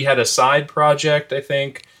like, he had a side project, I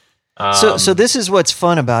think. So this is what's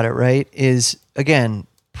fun about it, right? Is again,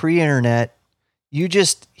 pre-internet, you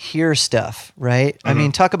just hear stuff, right? I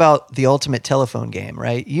mean, talk about the ultimate telephone game,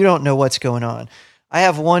 right? You don't know what's going on. I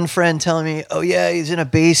have one friend telling me, oh yeah, he's in a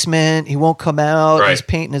basement. He won't come out. Right. He's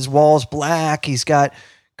painting his walls black. He's got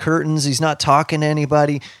curtains. He's not talking to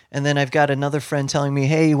anybody. And then I've got another friend telling me,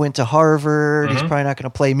 hey, he went to Harvard. He's probably not going to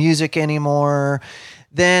play music anymore.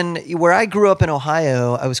 Then where I grew up in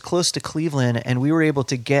Ohio, I was close to Cleveland, and we were able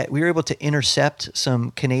to intercept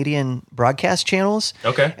some Canadian broadcast channels.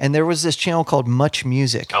 Okay. And there was this channel called Much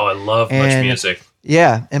Music. Oh, I love Much And- Music.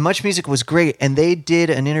 Yeah, and Much Music was great, and they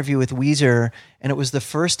did an interview with Weezer, and it was the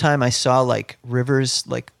first time I saw like Rivers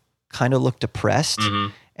kind of look depressed,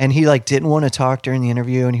 and he didn't want to talk during the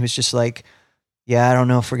interview, and he was just like, yeah, I don't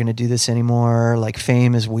know if we're going to do this anymore. Like,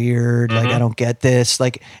 fame is weird. Like, I don't get this.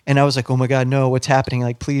 Like, and I was like, oh my God, no, what's happening?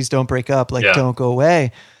 Like, please don't break up. Like, don't go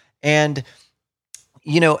away. And,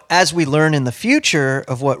 you know, as we learn in the future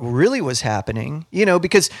of what really was happening, you know,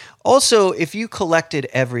 because also if you collected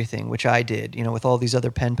everything, which I did, you know, with all these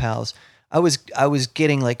other pen pals, I was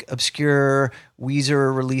getting like obscure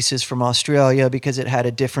Weezer releases from Australia because it had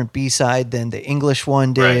a different B-side than the English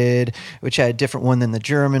one did, which had a different one than the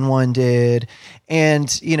German one did.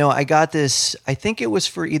 And, you know, I got this, I think it was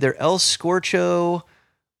for either El Scorcho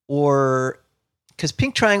or, because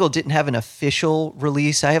Pink Triangle didn't have an official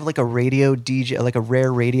release. I have like a radio DJ, like a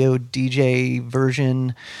rare radio DJ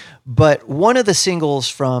version. But one of the singles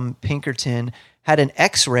from Pinkerton had an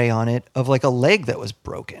X-ray on it of like a leg that was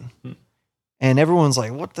broken. And everyone's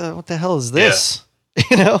like, what the hell is this? Yeah.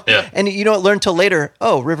 You know? Yeah. And you don't learn till later,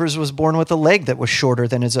 oh, Rivers was born with a leg that was shorter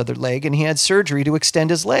than his other leg, and he had surgery to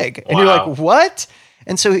extend his leg. And you're like, what?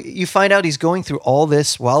 And so you find out he's going through all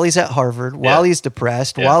this while he's at Harvard, while he's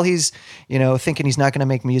depressed, while he's, you know, thinking he's not going to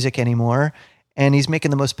make music anymore. And he's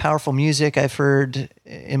making the most powerful music I've heard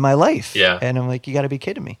in my life. Yeah. And I'm like, you got to be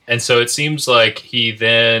kidding me. And so it seems like he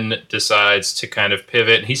then decides to kind of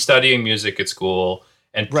pivot. He's studying music at school.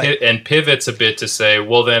 And and pivots a bit to say,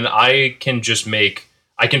 well, then I can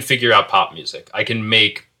figure out pop music. I can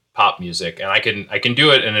make pop music, and I can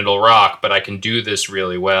do it, and it'll rock. But I can do this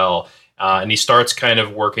really well. And he starts kind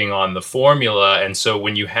of working on the formula. And so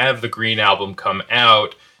when you have the Green Album come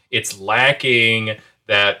out, it's lacking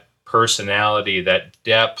that personality, that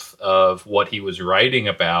depth of what he was writing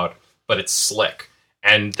about, but it's slick.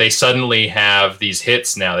 And they suddenly have these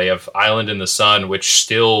hits now. They have Island in the Sun, which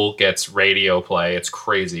still gets radio play. It's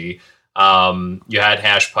crazy. You had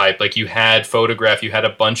Hash Pipe, like you had Photograph. You had a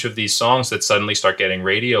bunch of these songs that suddenly start getting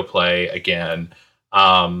radio play again.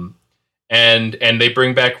 And they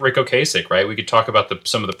bring back Rick Ocasek, right? We could talk about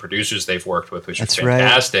some of the producers they've worked with, which is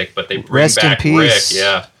fantastic. Right. But they bring back Rick.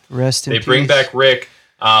 Yeah, Rest in peace. They bring back Rick.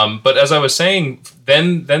 But as I was saying,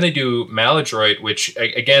 then they do Maladroit, which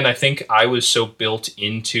again, I think I was so built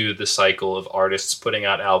into the cycle of artists putting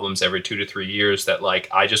out albums every 2 to 3 years that like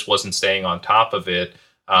I just wasn't staying on top of it,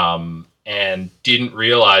 and didn't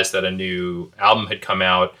realize that a new album had come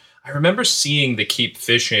out. I remember seeing the Keep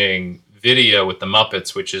Fishing video with the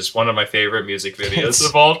Muppets, which is one of my favorite music videos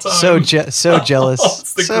of all time. So jealous.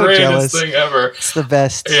 It's the greatest thing ever. It's the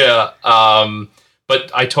best. Yeah. But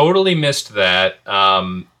I totally missed that.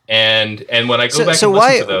 And when I go back and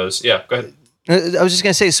listen to those, go ahead. I was just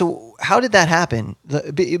going to say, so how did that happen?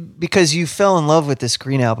 Because you fell in love with this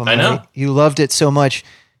Green Album. I know. Right? You loved it so much.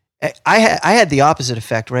 I had the opposite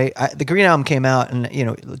effect, right? The Green Album came out, and you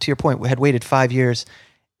know, to your point, we had waited 5 years,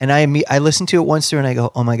 and I listened to it once through, and I go,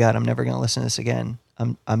 oh my God, I'm never going to listen to this again.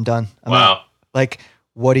 I'm done. I'm out. Like,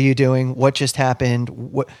 what are you doing? What just happened?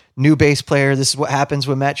 What new bass player? This is what happens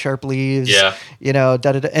when Matt Sharp leaves. Yeah. You know,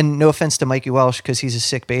 and no offense to Mikey Welsh, because he's a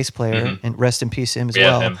sick bass player, and rest in peace to him as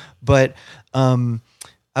well. Him. But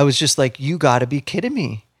I was just like, you got to be kidding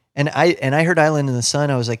me. And I heard Island in the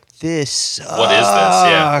Sun. I was like, this sucks. What is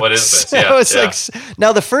this? Yeah. What is this? Yeah. Like,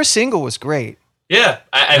 now the first single was great. Yeah,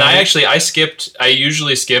 I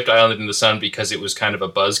usually skipped Island in the Sun because it was kind of a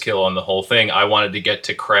buzzkill on the whole thing. I wanted to get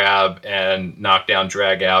to Crab and Knock Down,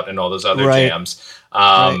 Drag Out, and all those other jams.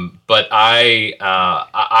 But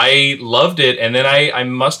I loved it, and then I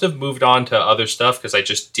must have moved on to other stuff because I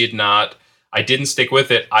just didn't stick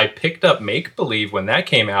with it. I picked up Make Believe when that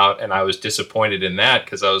came out, and I was disappointed in that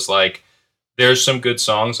because I was like, there's some good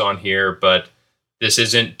songs on here, but this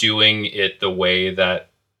isn't doing it the way that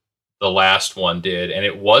the last one did. And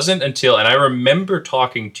it wasn't until, and I remember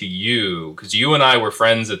talking to you, because you and I were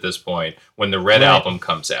friends at this point, when the Red Album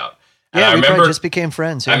comes out. And I remember just became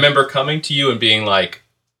friends. Yeah. I remember coming to you and being like,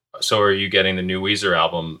 so are you getting the new Weezer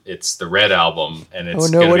album? It's the Red Album, and it's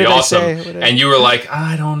going to be awesome. And you were like,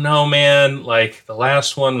 I don't know, man. Like, the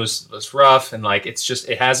last one was rough, and like,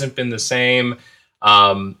 it hasn't been the same.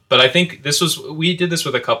 But I think we did this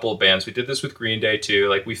with a couple of bands. We did this with Green Day too.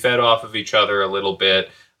 Like, we fed off of each other a little bit.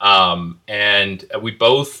 And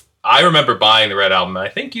I remember buying the Red Album, and I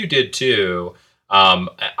think you did too.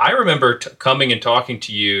 I remember coming and talking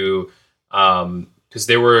to you, because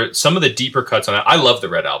there were some of the deeper cuts on it. I love the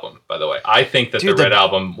Red Album, by the way. I think that the Red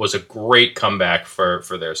Album was a great comeback for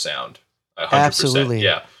their sound. 100%. Absolutely.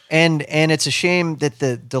 Yeah. And it's a shame that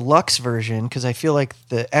the deluxe version, because I feel like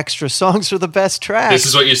the extra songs are the best tracks. This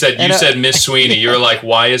is what you said. You said Miss Sweeney. You were like,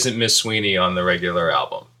 why isn't Miss Sweeney on the regular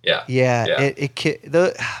album? Yeah. Yeah, Yeah.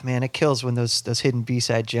 it kills when those hidden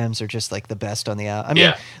B-side gems are just like the best on the album. I mean,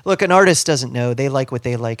 Yeah. look, an artist doesn't know. They like what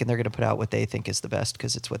they like, and they're going to put out what they think is the best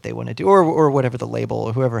because it's what they want to do, or whatever the label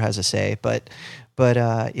or whoever has a say. But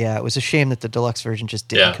yeah, it was a shame that the deluxe version just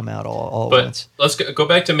didn't come out all at But once. let's go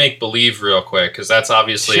back to Make Believe real quick, because that's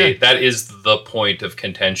obviously, Sure. that is the point of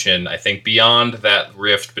contention. I think beyond that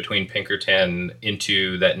rift between Pinkerton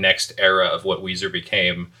into that next era of what Weezer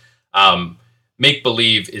became, Make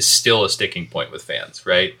Believe is still a sticking point with fans,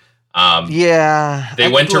 right? Yeah, They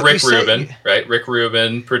went to like you Rick say- Rubin, right? Rick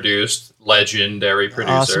Rubin produced, legendary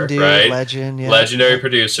producer, Awesome dude, right? legend, yeah. Legendary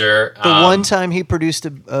producer. The one time he produced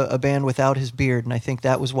a band without his beard, and I think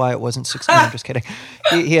that was why it wasn't 16. I'm just kidding.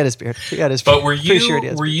 He had his beard. He had his. But were Pretty sure he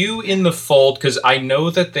has you beard. in the fold? Because I know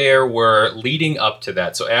that there were leading up to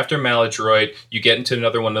that. So after Maladroit, you get into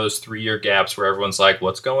another one of those 3-year gaps where everyone's like,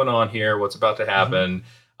 "What's going on here? What's about to happen?"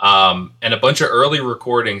 And a bunch of early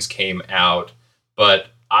recordings came out, but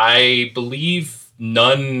I believe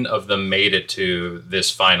none of them made it to this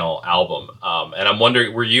final album. And I'm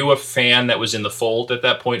wondering, were you a fan that was in the fold at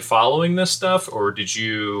that point following this stuff, or had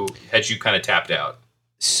you kind of tapped out?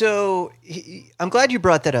 So I'm glad you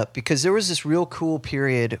brought that up because there was this real cool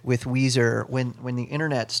period with Weezer when the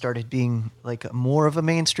internet started being like more of a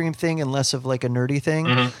mainstream thing and less of like a nerdy thing.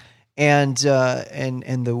 Mm-hmm. And I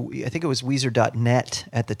think it was Weezer.net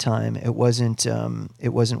at the time. It wasn't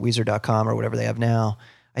Weezer.com or whatever they have now.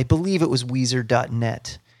 I believe it was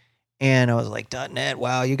Weezer.net. And I was like, .net,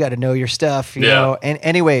 wow, you got to know your stuff, you know? And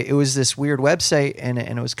anyway, it was this weird website and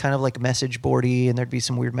it was kind of like message boardy and there'd be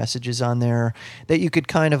some weird messages on there that you could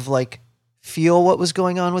kind of like feel what was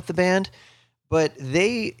going on with the band. But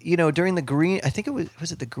they, during the Green, I think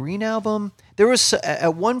was it the Green album? There was,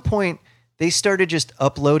 at one point, they started just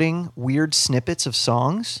uploading weird snippets of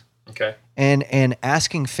songs. Okay. And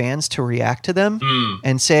asking fans to react to them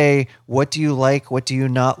and say, what do you like? What do you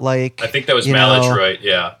not like? I think that was Maladroit,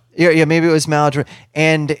 yeah. Yeah, maybe it was Maladroit.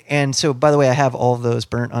 And so, by the way, I have all of those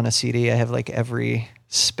burnt on a CD. I have like every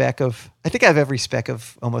spec of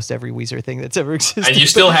almost every Weezer thing that's ever existed. And you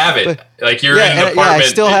still have it. Like you're in an apartment. Yeah, I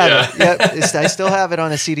still have it. Yep, I still have it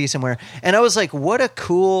on a CD somewhere. And I was like, what a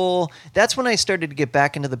cool... That's when I started to get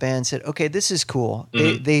back into the band and said, okay, this is cool.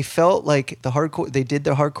 Mm-hmm. They felt like they did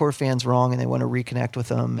the hardcore fans wrong and they want to reconnect with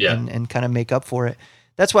them and kind of make up for it.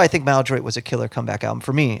 That's why I think Maladroit was a killer comeback album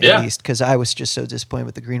for me, at least, because I was just so disappointed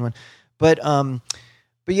with the Green one. But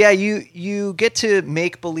yeah, you get to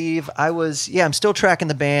Make Believe. I'm still tracking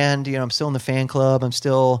the band. I'm still in the fan club. I'm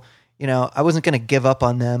still, I wasn't going to give up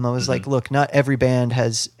on them. I was like, look, not every band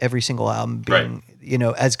has every single album being,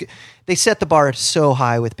 as good. They set the bar so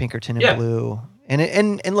high with Pinkerton and Blue.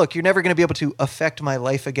 And look, you're never going to be able to affect my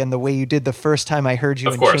life again the way you did the first time I heard you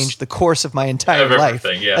Of and course. changed the course of my entire Of life.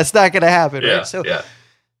 everything, yeah. That's not going to happen, Yeah, right?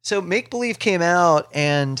 So Make Believe came out,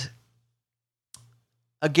 and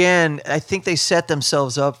again, I think they set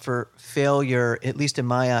themselves up for failure, at least in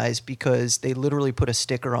my eyes, because they literally put a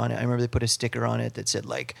sticker on it. I remember they put a sticker on it that said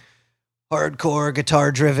like, hardcore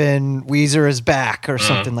guitar driven Weezer is back or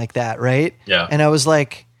something like that, right? Yeah. And I was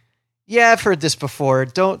like, yeah, I've heard this before.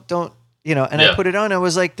 Don't, I put it on. I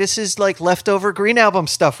was like, this is like leftover Green Album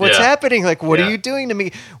stuff. What's happening? Like, what are you doing to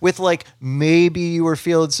me with like, maybe you were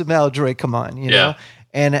feeling some Maladroit, come on, you know?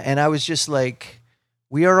 And I was just like,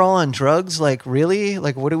 we are all on drugs. Like, really?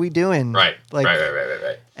 Like, what are we doing? Right. Like,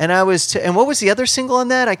 Right. And I was, and what was the other single on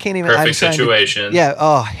that? I can't even. Perfect Situation.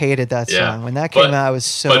 Hated that song when that came out. I was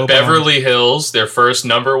so. But bummed. Beverly Hills, their first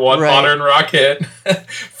 #1 modern rock hit,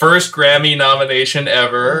 first Grammy nomination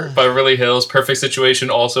ever. Beverly Hills, Perfect Situation,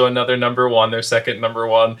 also another #1, their second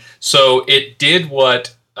 #1. So it did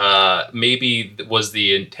what maybe was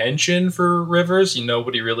the intention for Rivers.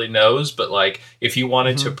 Nobody really knows, but like if he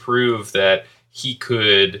wanted to prove that he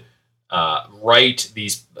could write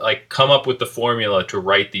these, like come up with the formula to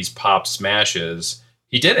write these pop smashes,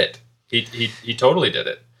 he did it. He totally did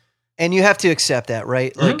it. And you have to accept that,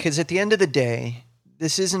 right? Like, because at the end of the day,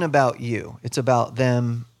 this isn't about you. It's about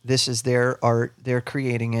them. This is their art. They're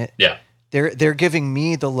creating it. Yeah. They're giving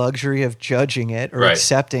me the luxury of judging it or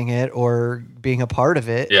accepting it or being a part of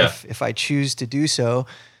it if I choose to do so.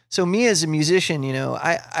 So me as a musician,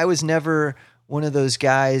 I was never one of those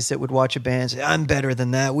guys that would watch a band and say, I'm better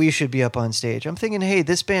than that. We should be up on stage. I'm thinking, hey,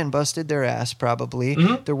 this band busted their ass probably.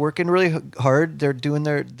 They're working really hard. They're doing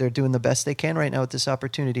the best they can right now with this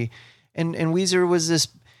opportunity. And Weezer was this,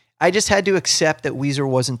 I just had to accept that Weezer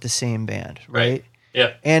wasn't the same band, right?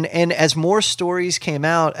 Yeah. And as more stories came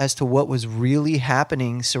out as to what was really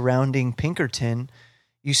happening surrounding Pinkerton,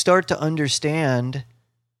 you start to understand,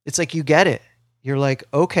 it's like you get it. You're like,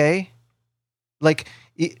 okay. Like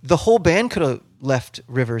the whole band could have left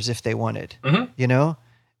Rivers if they wanted. You know,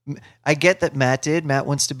 I get that Matt did. Matt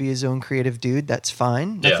wants to be his own creative dude. That's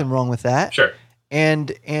fine. Nothing wrong with that. Sure.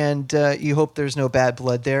 And you hope there's no bad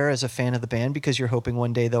blood there as a fan of the band because you're hoping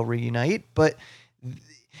one day they'll reunite. But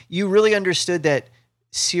you really understood that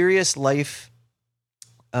serious life,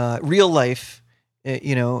 real life,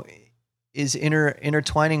 you know, is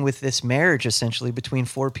intertwining with this marriage essentially between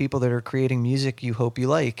four people that are creating music you hope you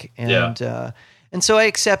like. And so I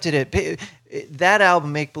accepted it. That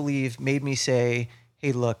album, Make Believe, made me say,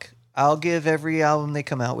 hey, look, I'll give every album they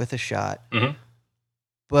come out with a shot,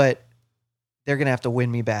 but they're going to have to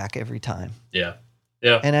win me back every time. Yeah.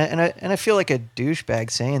 Yeah. And I feel like a douchebag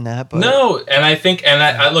saying that, but no. And I think,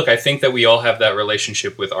 I think that we all have that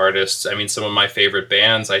relationship with artists. I mean, some of my favorite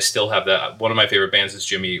bands, I still have that. One of my favorite bands is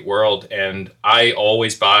Jimmy Eat World, and I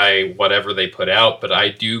always buy whatever they put out, but I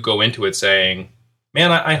do go into it saying,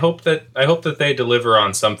 man, I hope that they deliver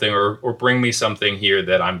on something or bring me something here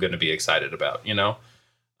that I'm going to be excited about, you know?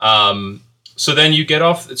 So then you get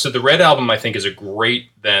off. So the Red Album, I think, is a great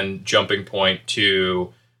then jumping point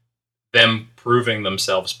to them proving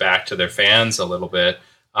themselves back to their fans a little bit.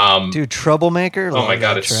 Dude, Troublemaker. Oh my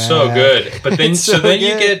God, it's so good. But then,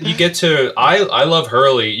 you get to, I love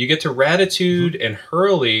Hurley. You get to Raditude and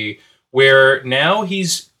Hurley, where now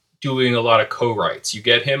he's doing a lot of co-writes. You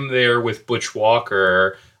get him there with Butch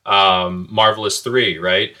Walker, Marvelous 3,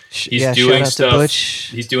 right? He's doing stuff. Butch,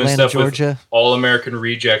 he's doing Atlanta, stuff Georgia. with All American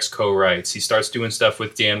Rejects co-writes. He starts doing stuff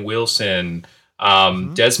with Dan Wilson,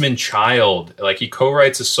 Desmond Child. Like, he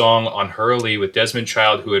co-writes a song on Hurley with Desmond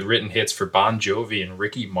Child, who had written hits for Bon Jovi and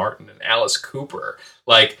Ricky Martin and Alice Cooper.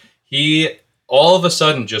 Like, he all of a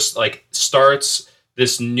sudden just like starts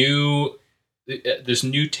this new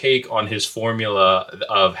take on his formula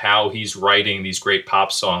of how he's writing these great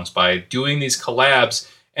pop songs by doing these collabs.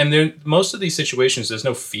 And then most of these situations, there's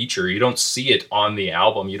no feature. You don't see it on the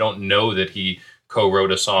album. You don't know that he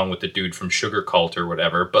co-wrote a song with the dude from Sugar Cult or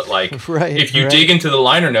whatever. But like, if you dig into the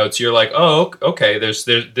liner notes, you're like, oh, okay, this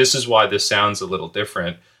is why this sounds a little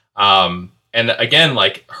different. And again,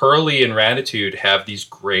 like, Hurley and Raditude have these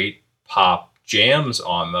great pop jams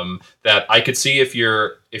on them that I could see if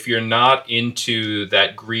you're not into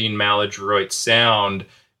that Green Maladroit sound,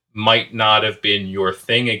 might not have been your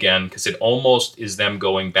thing again, because it almost is them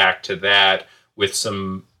going back to that with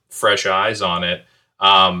some fresh eyes on it.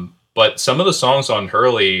 But some of the songs on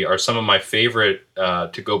Hurley are some of my favorite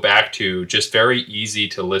to go back to, just very easy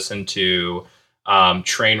to listen to.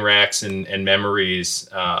 Train Wrecks and Memories.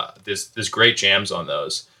 There's great jams on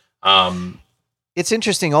those. It's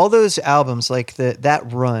interesting. All those albums, like that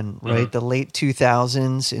run, right? The late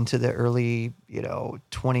 2000s into the early,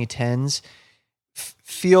 2010s,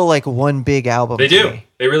 feel like one big album. They do.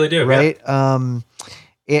 They really do. Right. Yeah.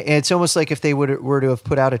 It's almost like if they were to have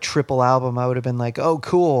put out a triple album, I would have been like, oh,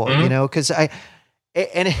 cool. Cause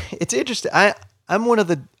it's interesting. I'm one of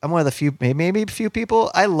the few, maybe a few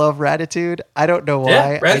people. I love Raditude. I don't know why.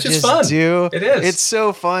 Yeah, Raditude's fun. Do. It is. It's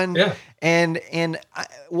so fun. Yeah. And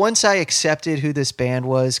once I accepted who this band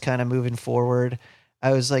was, kind of moving forward,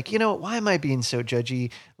 I was like, why am I being so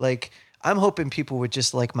judgy? Like, I'm hoping people would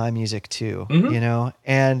just like my music too,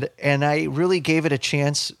 And I really gave it a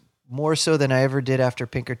chance, more so than I ever did after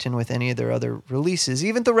Pinkerton with any of their other releases.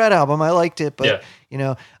 Even the Red Album, I liked it, but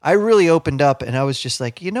I really opened up, and I was just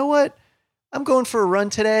like, you know what? I'm going for a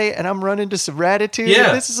run today, and I'm running to some Raditude.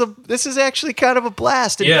 Yeah. This is actually kind of a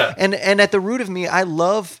blast. And at the root of me, I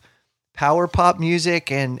love power pop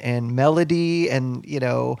music and melody and,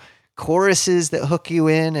 choruses that hook you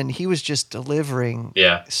in. And he was just delivering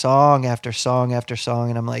song after song after song.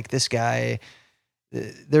 And I'm like, this guy,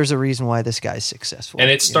 there's a reason why this guy's successful. And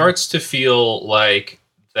it starts to feel like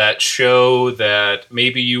that show that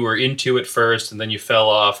maybe you were into at first and then you fell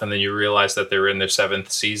off and then you realize that they're in their 7th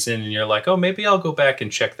season and you're like, oh, maybe I'll go back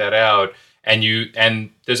and check that out. And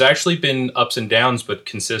there's actually been ups and downs, but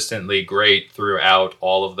consistently great throughout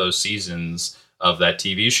all of those seasons of that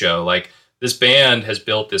TV show. Like, this band has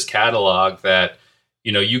built this catalog that,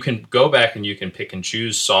 you can go back and you can pick and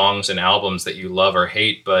choose songs and albums that you love or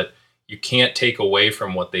hate, but you can't take away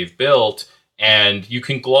from what they've built. And you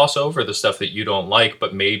can gloss over the stuff that you don't like,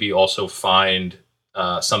 but maybe also find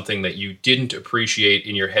something that you didn't appreciate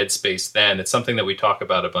in your headspace then. It's something that we talk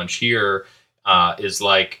about a bunch here, is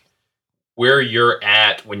like where you're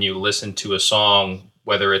at when you listen to a song,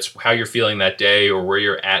 whether it's how you're feeling that day or where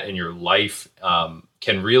you're at in your life,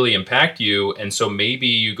 can really impact you. And so maybe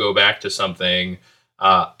you go back to something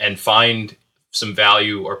and find some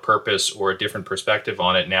value or purpose or a different perspective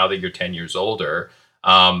on it now that you're 10 years older.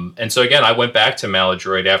 And so again, I went back to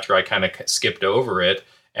Maladroit after I kind of skipped over it.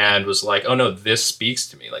 and was like, oh no, this speaks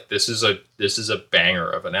to me. Like this is a banger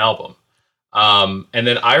of an album. And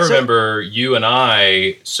then I remember you and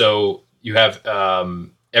I, so you have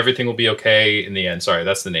Everything Will Be Okay in the End. Sorry,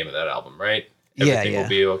 that's the name of that album, right? Everything Will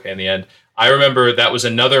Be Okay in the End. I remember that was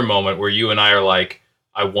another moment where you and I are like,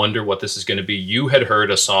 I wonder what this is going to be. You had heard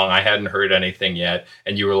a song, I hadn't heard anything yet,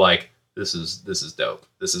 and you were like, this is dope.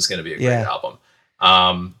 This is going to be a great album.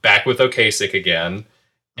 Back with Ocasek again,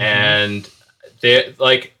 and they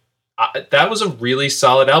like that was a really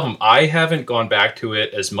solid album. I haven't gone back to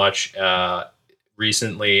it as much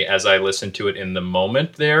recently as I listened to it in the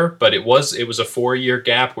moment there, but it was a 4-year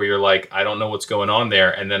gap where you're like, I don't know what's going on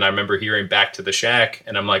there. And then I remember hearing Back to the Shack,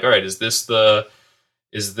 and I'm like, all right, is this the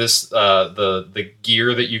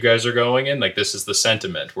gear that you guys are going in? Like, this is the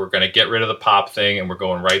sentiment. We're going to get rid of the pop thing, and we're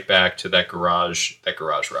going right back to that garage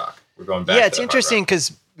rock. We're going back. Yeah, it's interesting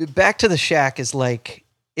because Back to the Shack is like,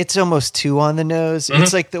 it's almost too on the nose.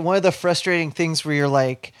 It's like one of the frustrating things where you're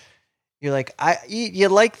like, you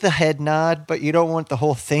like the head nod, but you don't want the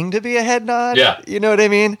whole thing to be a head nod. Yeah. You know what I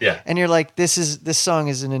mean? Yeah. And you're like, this song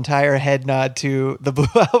is an entire head nod to the Blue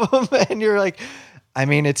Album. And you're like, I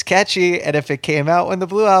mean, it's catchy. And if it came out when the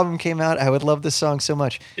Blue Album came out, I would love the song so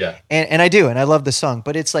much. Yeah. And I do. And I love the song,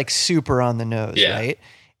 but it's like super on the nose. Yeah. Right.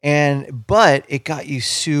 But it got you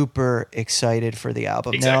super excited for the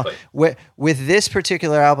album. Exactly. Now, with this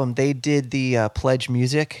particular album, they did the pledge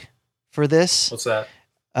music for this. What's that?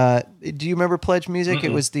 Do you remember Pledge Music? Mm-mm.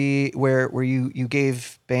 It was where you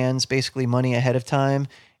gave bands basically money ahead of time,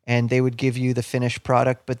 and they would give you the finished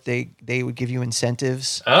product, but they would give you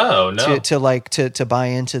incentives. Oh no! To buy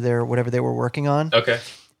into their whatever they were working on. Okay.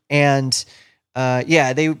 And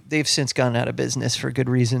they've since gone out of business for good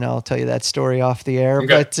reason. I'll tell you that story off the air. Okay.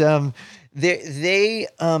 But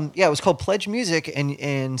it was called Pledge Music,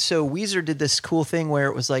 and so Weezer did this cool thing where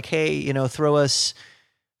it was like, hey, throw us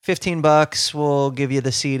 $15, we'll give you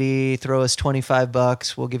the CD. Throw us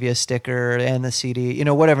 $25, we'll give you a sticker and the CD,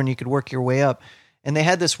 whatever, and you could work your way up. And they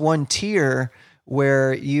had this one tier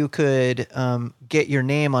where you could get your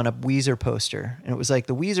name on a Weezer poster. And it was like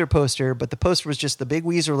the Weezer poster, but the poster was just the big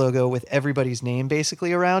Weezer logo with everybody's name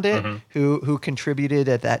basically around it, who contributed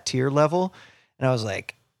at that tier level. And I was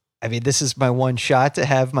like, I mean, this is my one shot to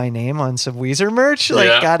have my name on some Weezer merch.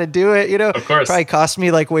 Got to do it, Of course. Probably cost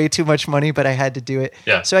me like way too much money, but I had to do it.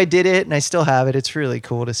 Yeah. So I did it, and I still have it. It's really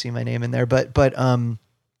cool to see my name in there. But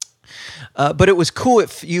it was cool.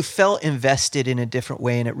 You felt invested in a different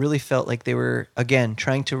way, and it really felt like they were, again,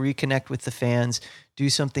 trying to reconnect with the fans,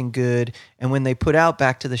 do something good. And when they put out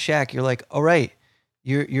Back to the Shack, you're like, all right,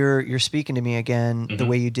 you're speaking to me again the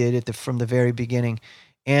way you did it from the very beginning.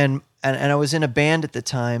 And I was in a band at the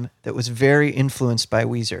time that was very influenced by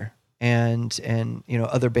Weezer and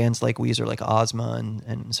other bands like Weezer, like Ozma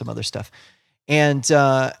and some other stuff.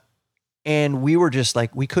 And we were just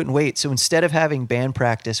like, we couldn't wait. So instead of having band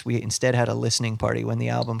practice, we instead had a listening party when the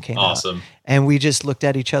album came out. Awesome. And we just looked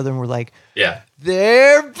at each other and were like, yeah,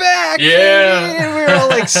 they're back. Yeah. Baby! And we were all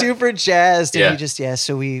like super jazzed. And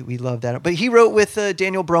so we loved that. But he wrote with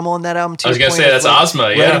Daniel Brummel on that album too. I was going to say, that's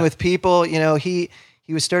Ozma. Writing with people, he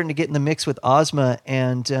was starting to get in the mix with Ozma.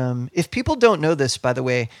 And if people don't know this, by the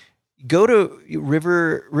way, go to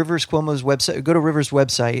Rivers Cuomo's website, go to Rivers'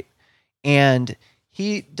 website, and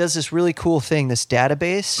he does this really cool thing, this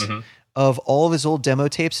database of all of his old demo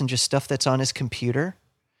tapes and just stuff that's on his computer.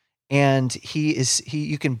 And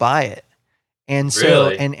you can buy it. And so,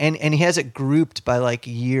 really? and he has it grouped by like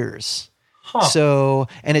years. Huh. So,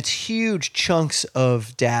 and it's huge chunks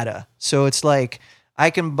of data. So it's like, I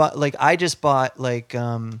can buy, like, I just bought like,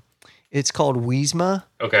 it's called Weezma.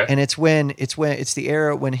 Okay. And it's the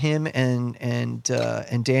era when him and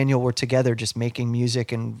Daniel were together, just making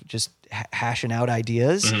music and just hashing out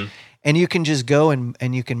ideas. And you can just go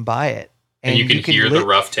and you can buy it. And you can hear the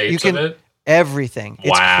rough tapes of it? Everything. It's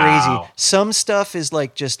wow. crazy. Some stuff is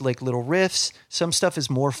like just like little riffs. Some stuff is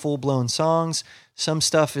more full blown songs. Some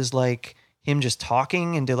stuff is like him just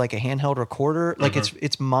talking into like a handheld recorder. Like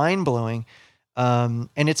it's mind blowing. And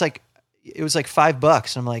it's like, it was like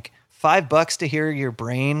 $5. I'm like, $5 to hear your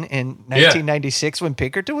brain in 1996 when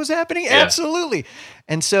Pinkerton was happening? Yeah. Absolutely.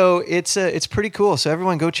 And so it's pretty cool. So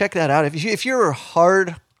everyone go check that out. If you're a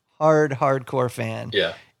hardcore fan,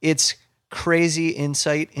 it's crazy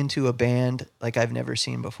insight into a band like I've never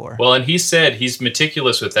seen before. Well, and he said he's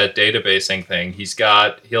meticulous with that databasing thing. He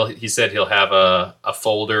said he'll have a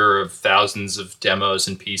folder of thousands of demos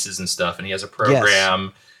and pieces and stuff, and he has a program.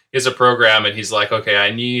 Yes. He has a program, and he's like, okay,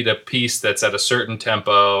 I need a piece that's at a certain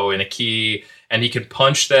tempo in a key, and he can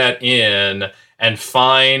punch that in and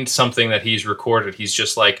find something that he's recorded. He's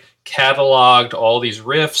just like cataloged all these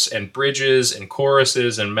riffs and bridges and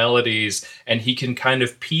choruses and melodies, and he can kind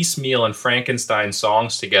of piecemeal and Frankenstein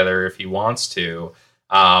songs together if he wants to.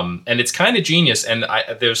 And it's kind of genius. And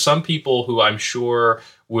there's some people who I'm sure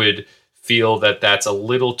would feel that that's a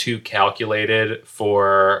little too calculated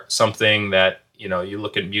for something that, you know, you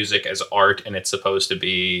look at music as art and it's supposed to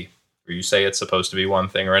be, or you say it's supposed to be one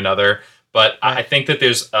thing or another. But I think that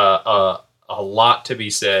there's a lot to be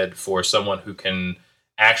said for someone who can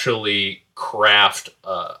actually craft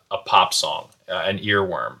a pop song, an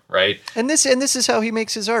earworm, right? And this is how he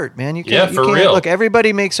makes his art, man. You Yeah, can't, for you can't real. Look,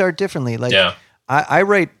 everybody makes art differently. Like, Yeah. I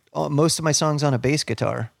write most of my songs on a bass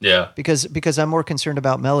guitar. Yeah. Because I'm more concerned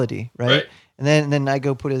about melody, right? Right. And then I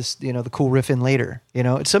go put the cool riff in later. You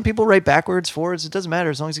know, some people write backwards, forwards. It doesn't matter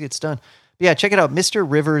as long as it gets done. But yeah, check it out, Mr.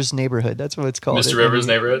 Rivers' Neighborhood. That's what it's called. Mr. Rivers'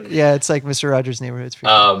 Neighborhood. Yeah, it's like Mr. Rogers' Neighborhood. It's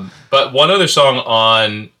pretty cool. But one other song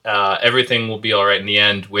on Everything Will Be All Right in the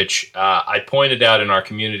End, which I pointed out in our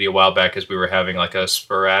community a while back as we were having like a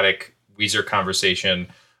sporadic Weezer conversation,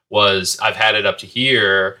 was I've Had It Up to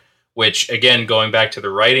Here, which, again, going back to the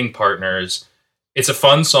writing partners, it's a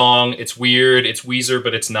fun song. It's weird. It's Weezer,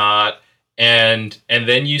 but it's not. And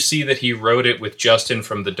then you see that he wrote it with Justin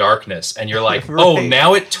from The Darkness, and you're like, Right. oh,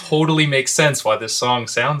 now it totally makes sense why this song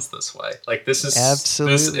sounds this way. Like, this is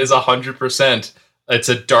Absolutely. this is 100%. It's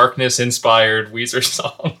a Darkness-inspired Weezer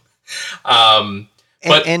song.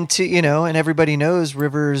 But And everybody knows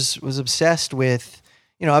Rivers was obsessed with,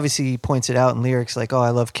 obviously he points it out in lyrics like, oh,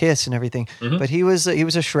 I love Kiss and everything. Mhm. But he was a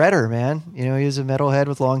shredder, man. He was a metalhead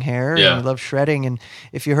with long hair Yeah. and he loved shredding. And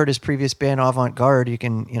if you heard his previous band Avant Garde, you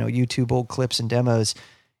can, YouTube old clips and demos.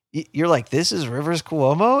 You're like, this is Rivers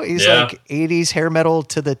Cuomo? He's Yeah. like 80s hair metal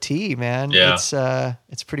to the T, man. Yeah.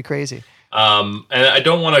 It's pretty crazy. and I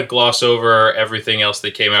don't want to gloss over everything else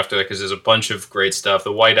that came after that because there's a bunch of great stuff.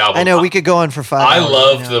 The White Album. I know we could go on for 5 I hours.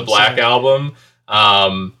 loved the I'm Black sorry. Album.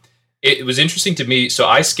 It was interesting to me. So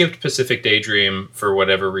I skipped Pacific Daydream for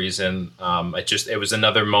whatever reason. It was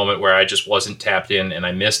another moment where I just wasn't tapped in and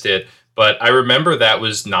I missed it. But I remember that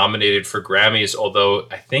was nominated for Grammys, although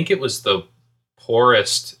I think it was the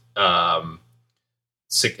poorest.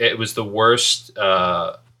 It was the worst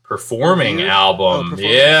performing Weird? album.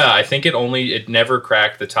 Performing. Yeah, I think it never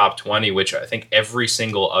cracked the top 20, which I think every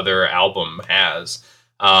single other album has.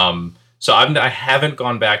 So I haven't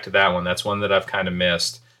gone back to that one. That's one that I've kind of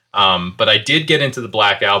missed. But I did get into the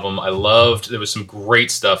Black Album. There was some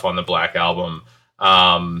great stuff on the Black Album.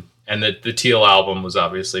 And the Teal Album was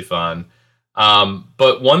obviously fun.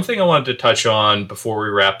 But one thing I wanted to touch on before we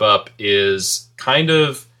wrap up is kind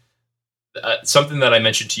of something that I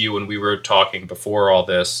mentioned to you when we were talking before all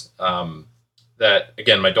this. That,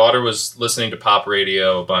 again, my daughter was listening to pop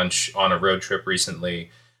radio a bunch on a road trip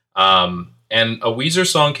recently. And a Weezer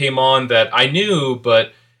song came on that I knew,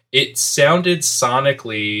 but it sounded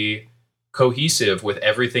sonically cohesive with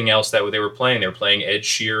everything else that they were playing. They were playing Ed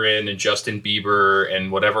Sheeran and Justin Bieber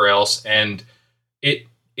and whatever else, and it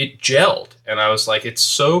gelled. And I was like, it's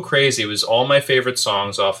so crazy. It was all my favorite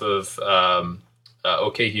songs off of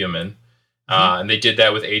OK Human, and they did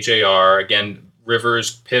that with AJR. Again,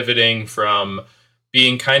 Rivers pivoting from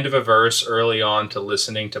being kind of averse early on to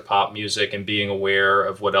listening to pop music and being aware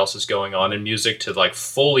of what else is going on in music to like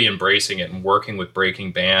fully embracing it and working with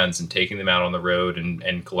breaking bands and taking them out on the road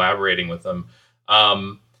and collaborating with them.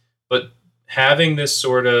 But having this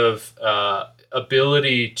sort of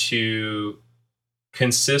ability to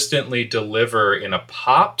consistently deliver in a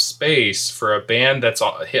pop space for a band that's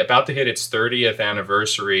about to hit its 30th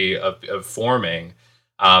anniversary of forming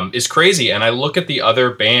is crazy. And I look at the other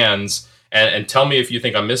bands and tell me if you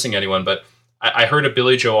think I'm missing anyone, but I heard a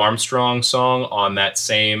Billy Joe Armstrong song on that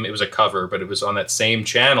same, it was a cover, but it was on that same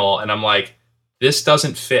channel. And I'm like, this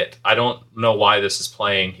doesn't fit. I don't know why this is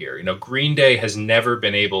playing here. Green Day has never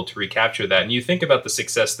been able to recapture that. And you think about the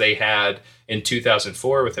success they had in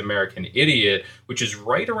 2004 with American Idiot, which is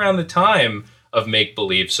right around the time of Make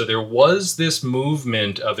Believe. So there was this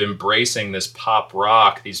movement of embracing this pop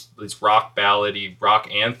rock, these rock ballady rock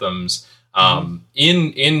anthems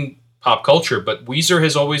in pop culture, but Weezer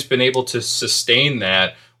has always been able to sustain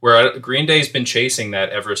that, where Green Day's been chasing that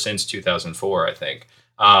ever since 2004, I think.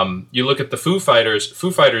 You look at the Foo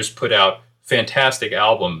Fighters put out fantastic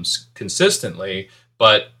albums consistently,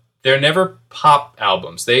 but they're never pop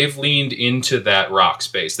albums. They've leaned into that rock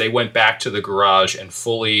space. They went back to the garage and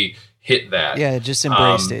fully hit that. Yeah, just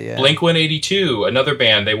embraced it, yeah. Blink-182, another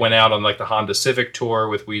band, they went out on like the Honda Civic tour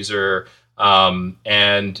with Weezer,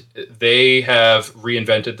 and they have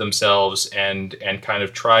reinvented themselves and kind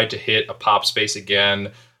of tried to hit a pop space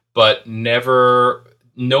again, but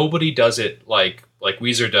nobody does it like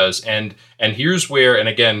Weezer does. And here's where, and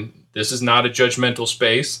again, this is not a judgmental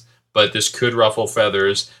space, but this could ruffle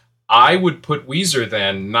feathers. I would put Weezer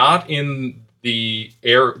then not in the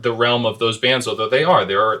realm of those bands, although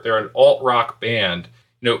they're an alt rock band.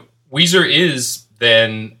 Weezer is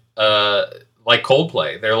then like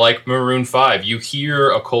Coldplay. They're like Maroon 5. You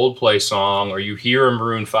hear a Coldplay song or you hear a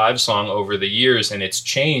Maroon 5 song over the years and it's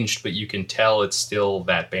changed, but you can tell it's still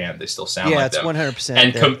that band. They still sound like them. Yeah, it's 100%.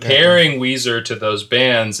 And comparing Weezer to those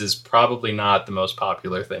bands is probably not the most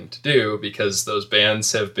popular thing to do because those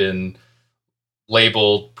bands have been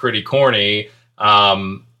labeled pretty corny.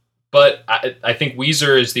 But I think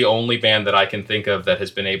Weezer is the only band that I can think of that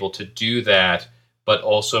has been able to do that, but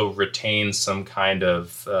also retain some kind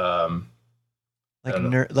of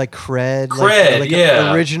like cred, like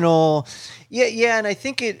original, and I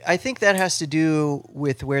think that has to do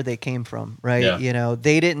with where they came from, right? Yeah.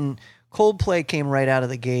 Coldplay came right out of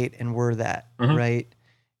the gate and were that, right?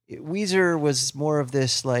 Weezer was more of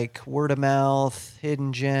this like word of mouth,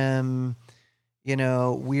 hidden gem,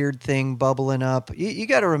 weird thing bubbling up. You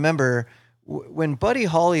got to remember when Buddy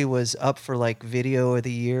Holly was up for like video of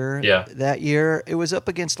the year that year, it was up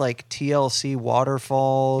against like TLC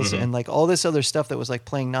Waterfalls and like all this other stuff that was like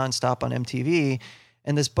playing nonstop on MTV.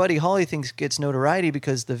 And this Buddy Holly thing gets notoriety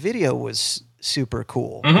because the video was super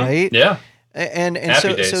cool, right? Yeah. And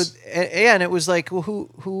it was like, well,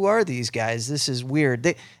 who are these guys? This is weird.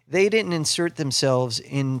 They didn't insert themselves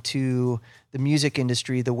into the music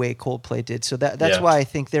industry the way Coldplay did. So that's why I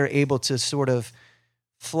think they're able to sort of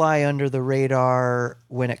fly under the radar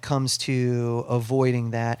when it comes to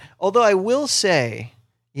avoiding that. Although I will say,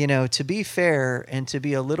 to be fair and to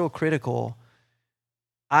be a little critical,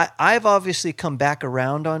 I've obviously come back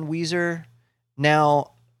around on Weezer.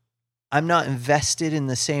 Now, I'm not invested in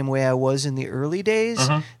the same way I was in the early days.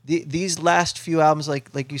 These last few albums,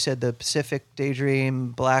 like you said, the Pacific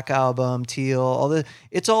Daydream, Black Album, Teal,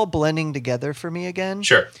 it's all blending together for me again.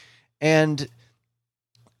 Sure. And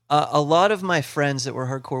a lot of my friends that were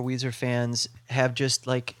hardcore Weezer fans have just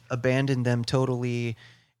like abandoned them totally.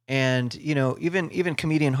 And even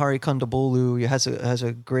comedian Hari Kondabolu has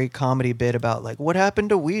a great comedy bit about like what happened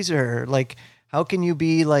to Weezer, like. How can you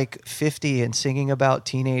be like 50 and singing about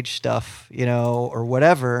teenage stuff, or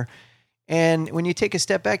whatever? And when you take a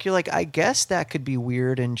step back, you're like, I guess that could be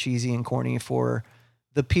weird and cheesy and corny for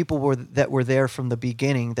the people that were there from the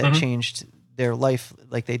beginning that changed their life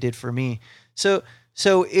like they did for me. So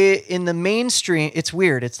in the mainstream, it's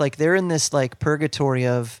weird. It's like they're in this like purgatory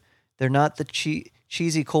of they're not the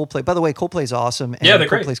cheesy Coldplay. By the way, Coldplay's awesome. And they're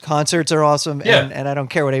Coldplay's great. Concerts are awesome. Yeah. And I don't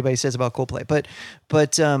care what anybody says about Coldplay.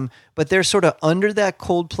 But they're sort of under that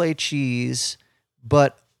Coldplay cheese,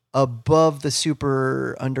 but above the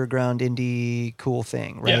super underground indie cool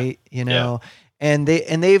thing, right? Yeah. And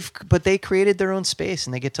they created their own space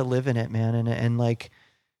and they get to live in it, man. And like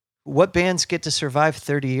what bands get to survive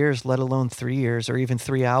 30 years, let alone 3 years or even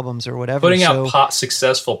 3 albums or whatever. Putting out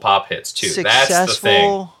successful pop hits too. That's the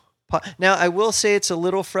thing. Now, I will say it's a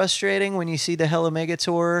little frustrating when you see the Hella Mega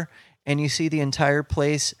Tour and you see the entire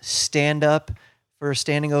place stand up for a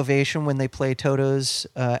standing ovation when they play Toto's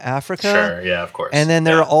Africa. Sure, yeah, of course. And then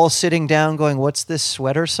they're all sitting down going, what's this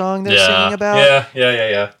sweater song they're singing about?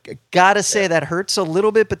 Yeah. Gotta say that hurts a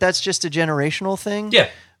little bit, but that's just a generational thing. Yeah.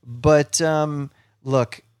 But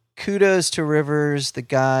look, kudos to Rivers, the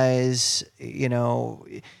guys,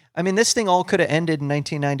 this thing all could have ended in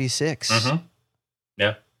 1996.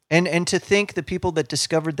 Yeah. And to think the people that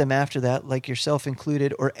discovered them after that, like yourself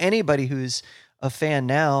included, or anybody who's a fan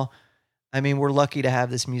now, we're lucky to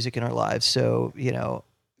have this music in our lives. So,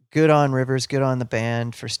 good on Rivers, good on the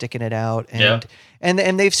band for sticking it out.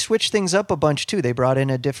 And they've switched things up a bunch too. They brought in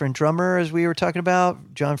a different drummer, as we were talking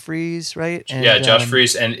about, John Freeze, right? And, Josh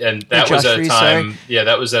Freeze, and that was at a time. Yeah,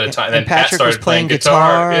 that was at a time. And then Patrick Pat was started playing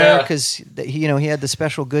guitar Yeah, because he had the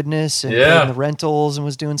Special Goodness and playing the Rentals and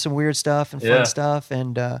was doing some weird stuff and fun stuff.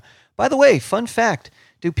 And by the way, fun fact: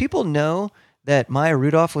 do people know that Maya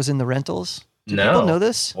Rudolph was in the Rentals? Do people know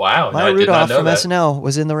this? Wow. Maya I Rudolph did not know from that. SNL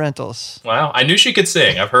was in the Rentals. Wow. I knew she could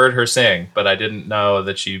sing. I've heard her sing, but I didn't know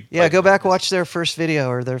that she... Yeah, go back, watch their first video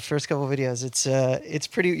or their first couple videos. It's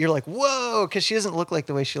pretty... You're like, whoa, because she doesn't look like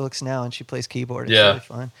the way she looks now, and she plays keyboard. It's really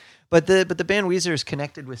fun. But the band Weezer is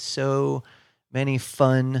connected with so many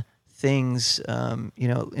fun things,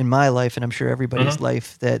 in my life, and I'm sure everybody's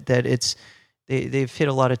life, that they've hit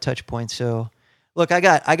a lot of touch points. So... Look, I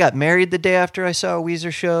got married the day after I saw a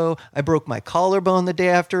Weezer show. I broke my collarbone the day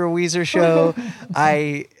after a Weezer show.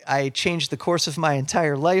 I changed the course of my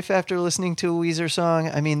entire life after listening to a Weezer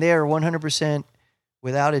song. They are 100%,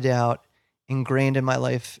 without a doubt, ingrained in my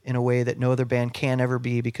life in a way that no other band can ever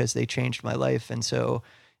be, because they changed my life. And so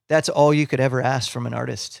that's all you could ever ask from an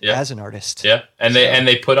artist as an artist. Yeah. And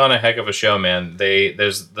they put on a heck of a show, man.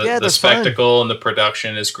 There's the spectacle fun. and the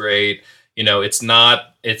production is great. You know, it's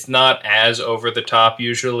not as over the top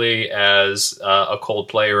usually as a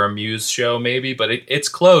Coldplay or a Muse show maybe, but it's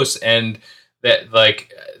close. And that,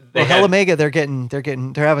 like, Hell Omega, they're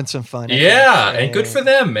having some fun. And good for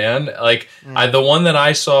them, man. Like the one that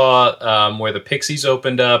I saw where the Pixies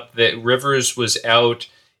opened up, that Rivers was out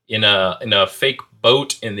in a fake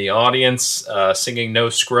boat in the audience singing No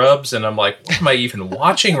Scrubs, and I'm like, what am I even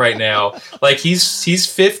watching right now? Like he's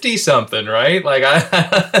 50 something, right? Like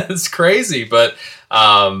it's crazy, but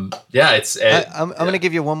I'm going to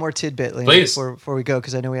give you one more tidbit, Liam, please, before we go,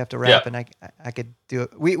 because I know we have to wrap, and I could do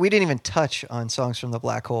it. We didn't even touch on Songs from the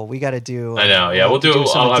Black Hole. We got to do. I know. Yeah, we'll do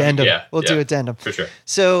some addendum. We'll do addendum for sure.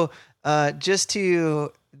 So just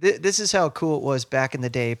to. This is how cool it was back in the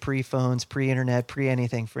day, pre-phones, pre-internet,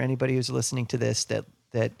 pre-anything. For anybody who's listening to this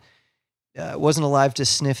that wasn't alive to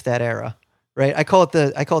sniff that era, right? I call it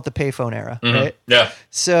the payphone era, right? Yeah.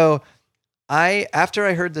 So after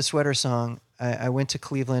I heard the Sweater Song, I went to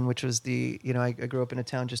Cleveland, which was I grew up in a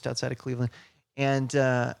town just outside of Cleveland, and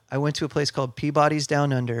I went to a place called Peabody's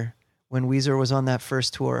Down Under when Weezer was on that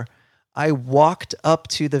first tour. I walked up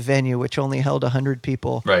to the venue, which only held 100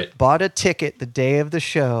 people. Right. Bought a ticket the day of the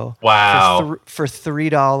show. Wow. For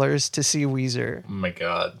 $3 to see Weezer. Oh my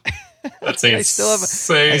God, that's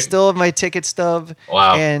insane. I still have my ticket stub.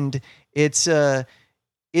 Wow. And it's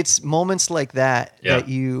moments like that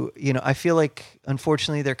that I feel like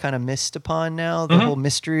unfortunately they're kind of missed upon now. The whole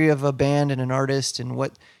mystery of a band and an artist, and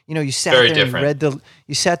what you sat Very there different.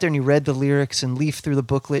 and you read the lyrics and leafed through the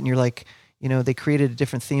booklet, and you're like. They created a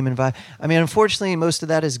different theme and vibe. I mean, unfortunately, most of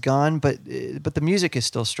that is gone, but the music is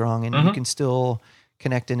still strong, and you can still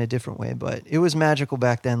connect in a different way. But it was magical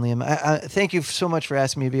back then, Liam. I thank you so much for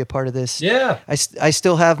asking me to be a part of this. Yeah. I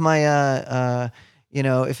still have my,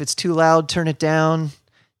 if it's too loud, turn it down.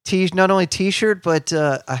 Not only T-shirt, but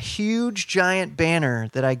a huge giant banner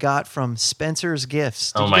that I got from Spencer's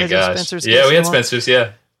Gifts. Oh my gosh! Yeah, we had Spencer's.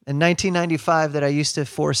 Yeah. In 1995, that I used to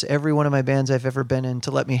force every one of my bands I've ever been in to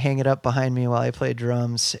let me hang it up behind me while I played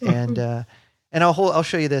drums. And I'll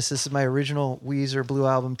show you this. This is my original Weezer Blue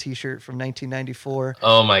Album T-shirt from 1994.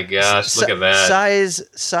 Oh my gosh! Look at that.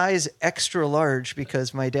 Size extra large,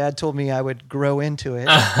 because my dad told me I would grow into it.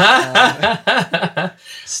 Wow,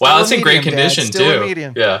 it's in great condition Still too. A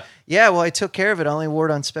medium. Yeah. Yeah, well, I took care of it. I only wore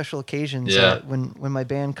it on special occasions. Yeah. When my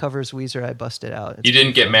band covers Weezer, I bust it out. You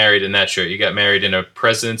didn't get married in that shirt. You got married in a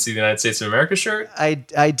Presidents of the United States of America shirt? I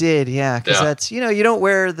did, yeah. Because that's, you don't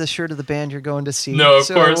wear the shirt of the band you're going to see. No, of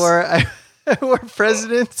course. I wore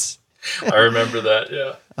Presidents. I remember that,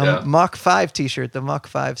 yeah. Mach 5 t-shirt. The Mach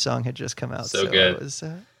 5 song had just come out. So good. It was,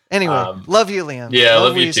 anyway, love you, Liam. Yeah,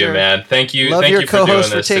 love Weezer. you too, man. Thank you. Love Thank your you for doing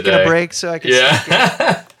co-host this for taking today. a break so I could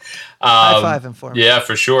high five him for me. Yeah,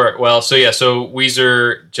 for sure. Well, so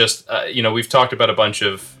Weezer, just we've talked about a bunch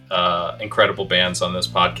of incredible bands on this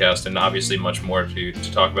podcast, and obviously much more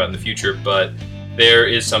to talk about in the future. But there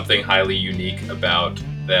is something highly unique about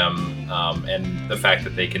them, and the fact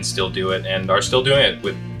that they can still do it and are still doing it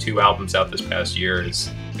with 2 albums out this past year is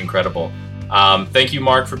incredible. Thank you,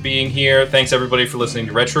 Mark, for being here. Thanks, everybody, for listening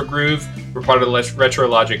to Retro Groove. We're part of the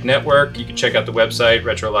RetroLogic Network. You can check out the website,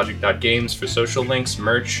 retrologic.games, for social links,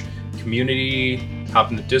 merch, community, hop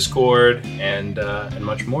in the Discord, and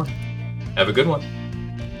much more. Have a good one.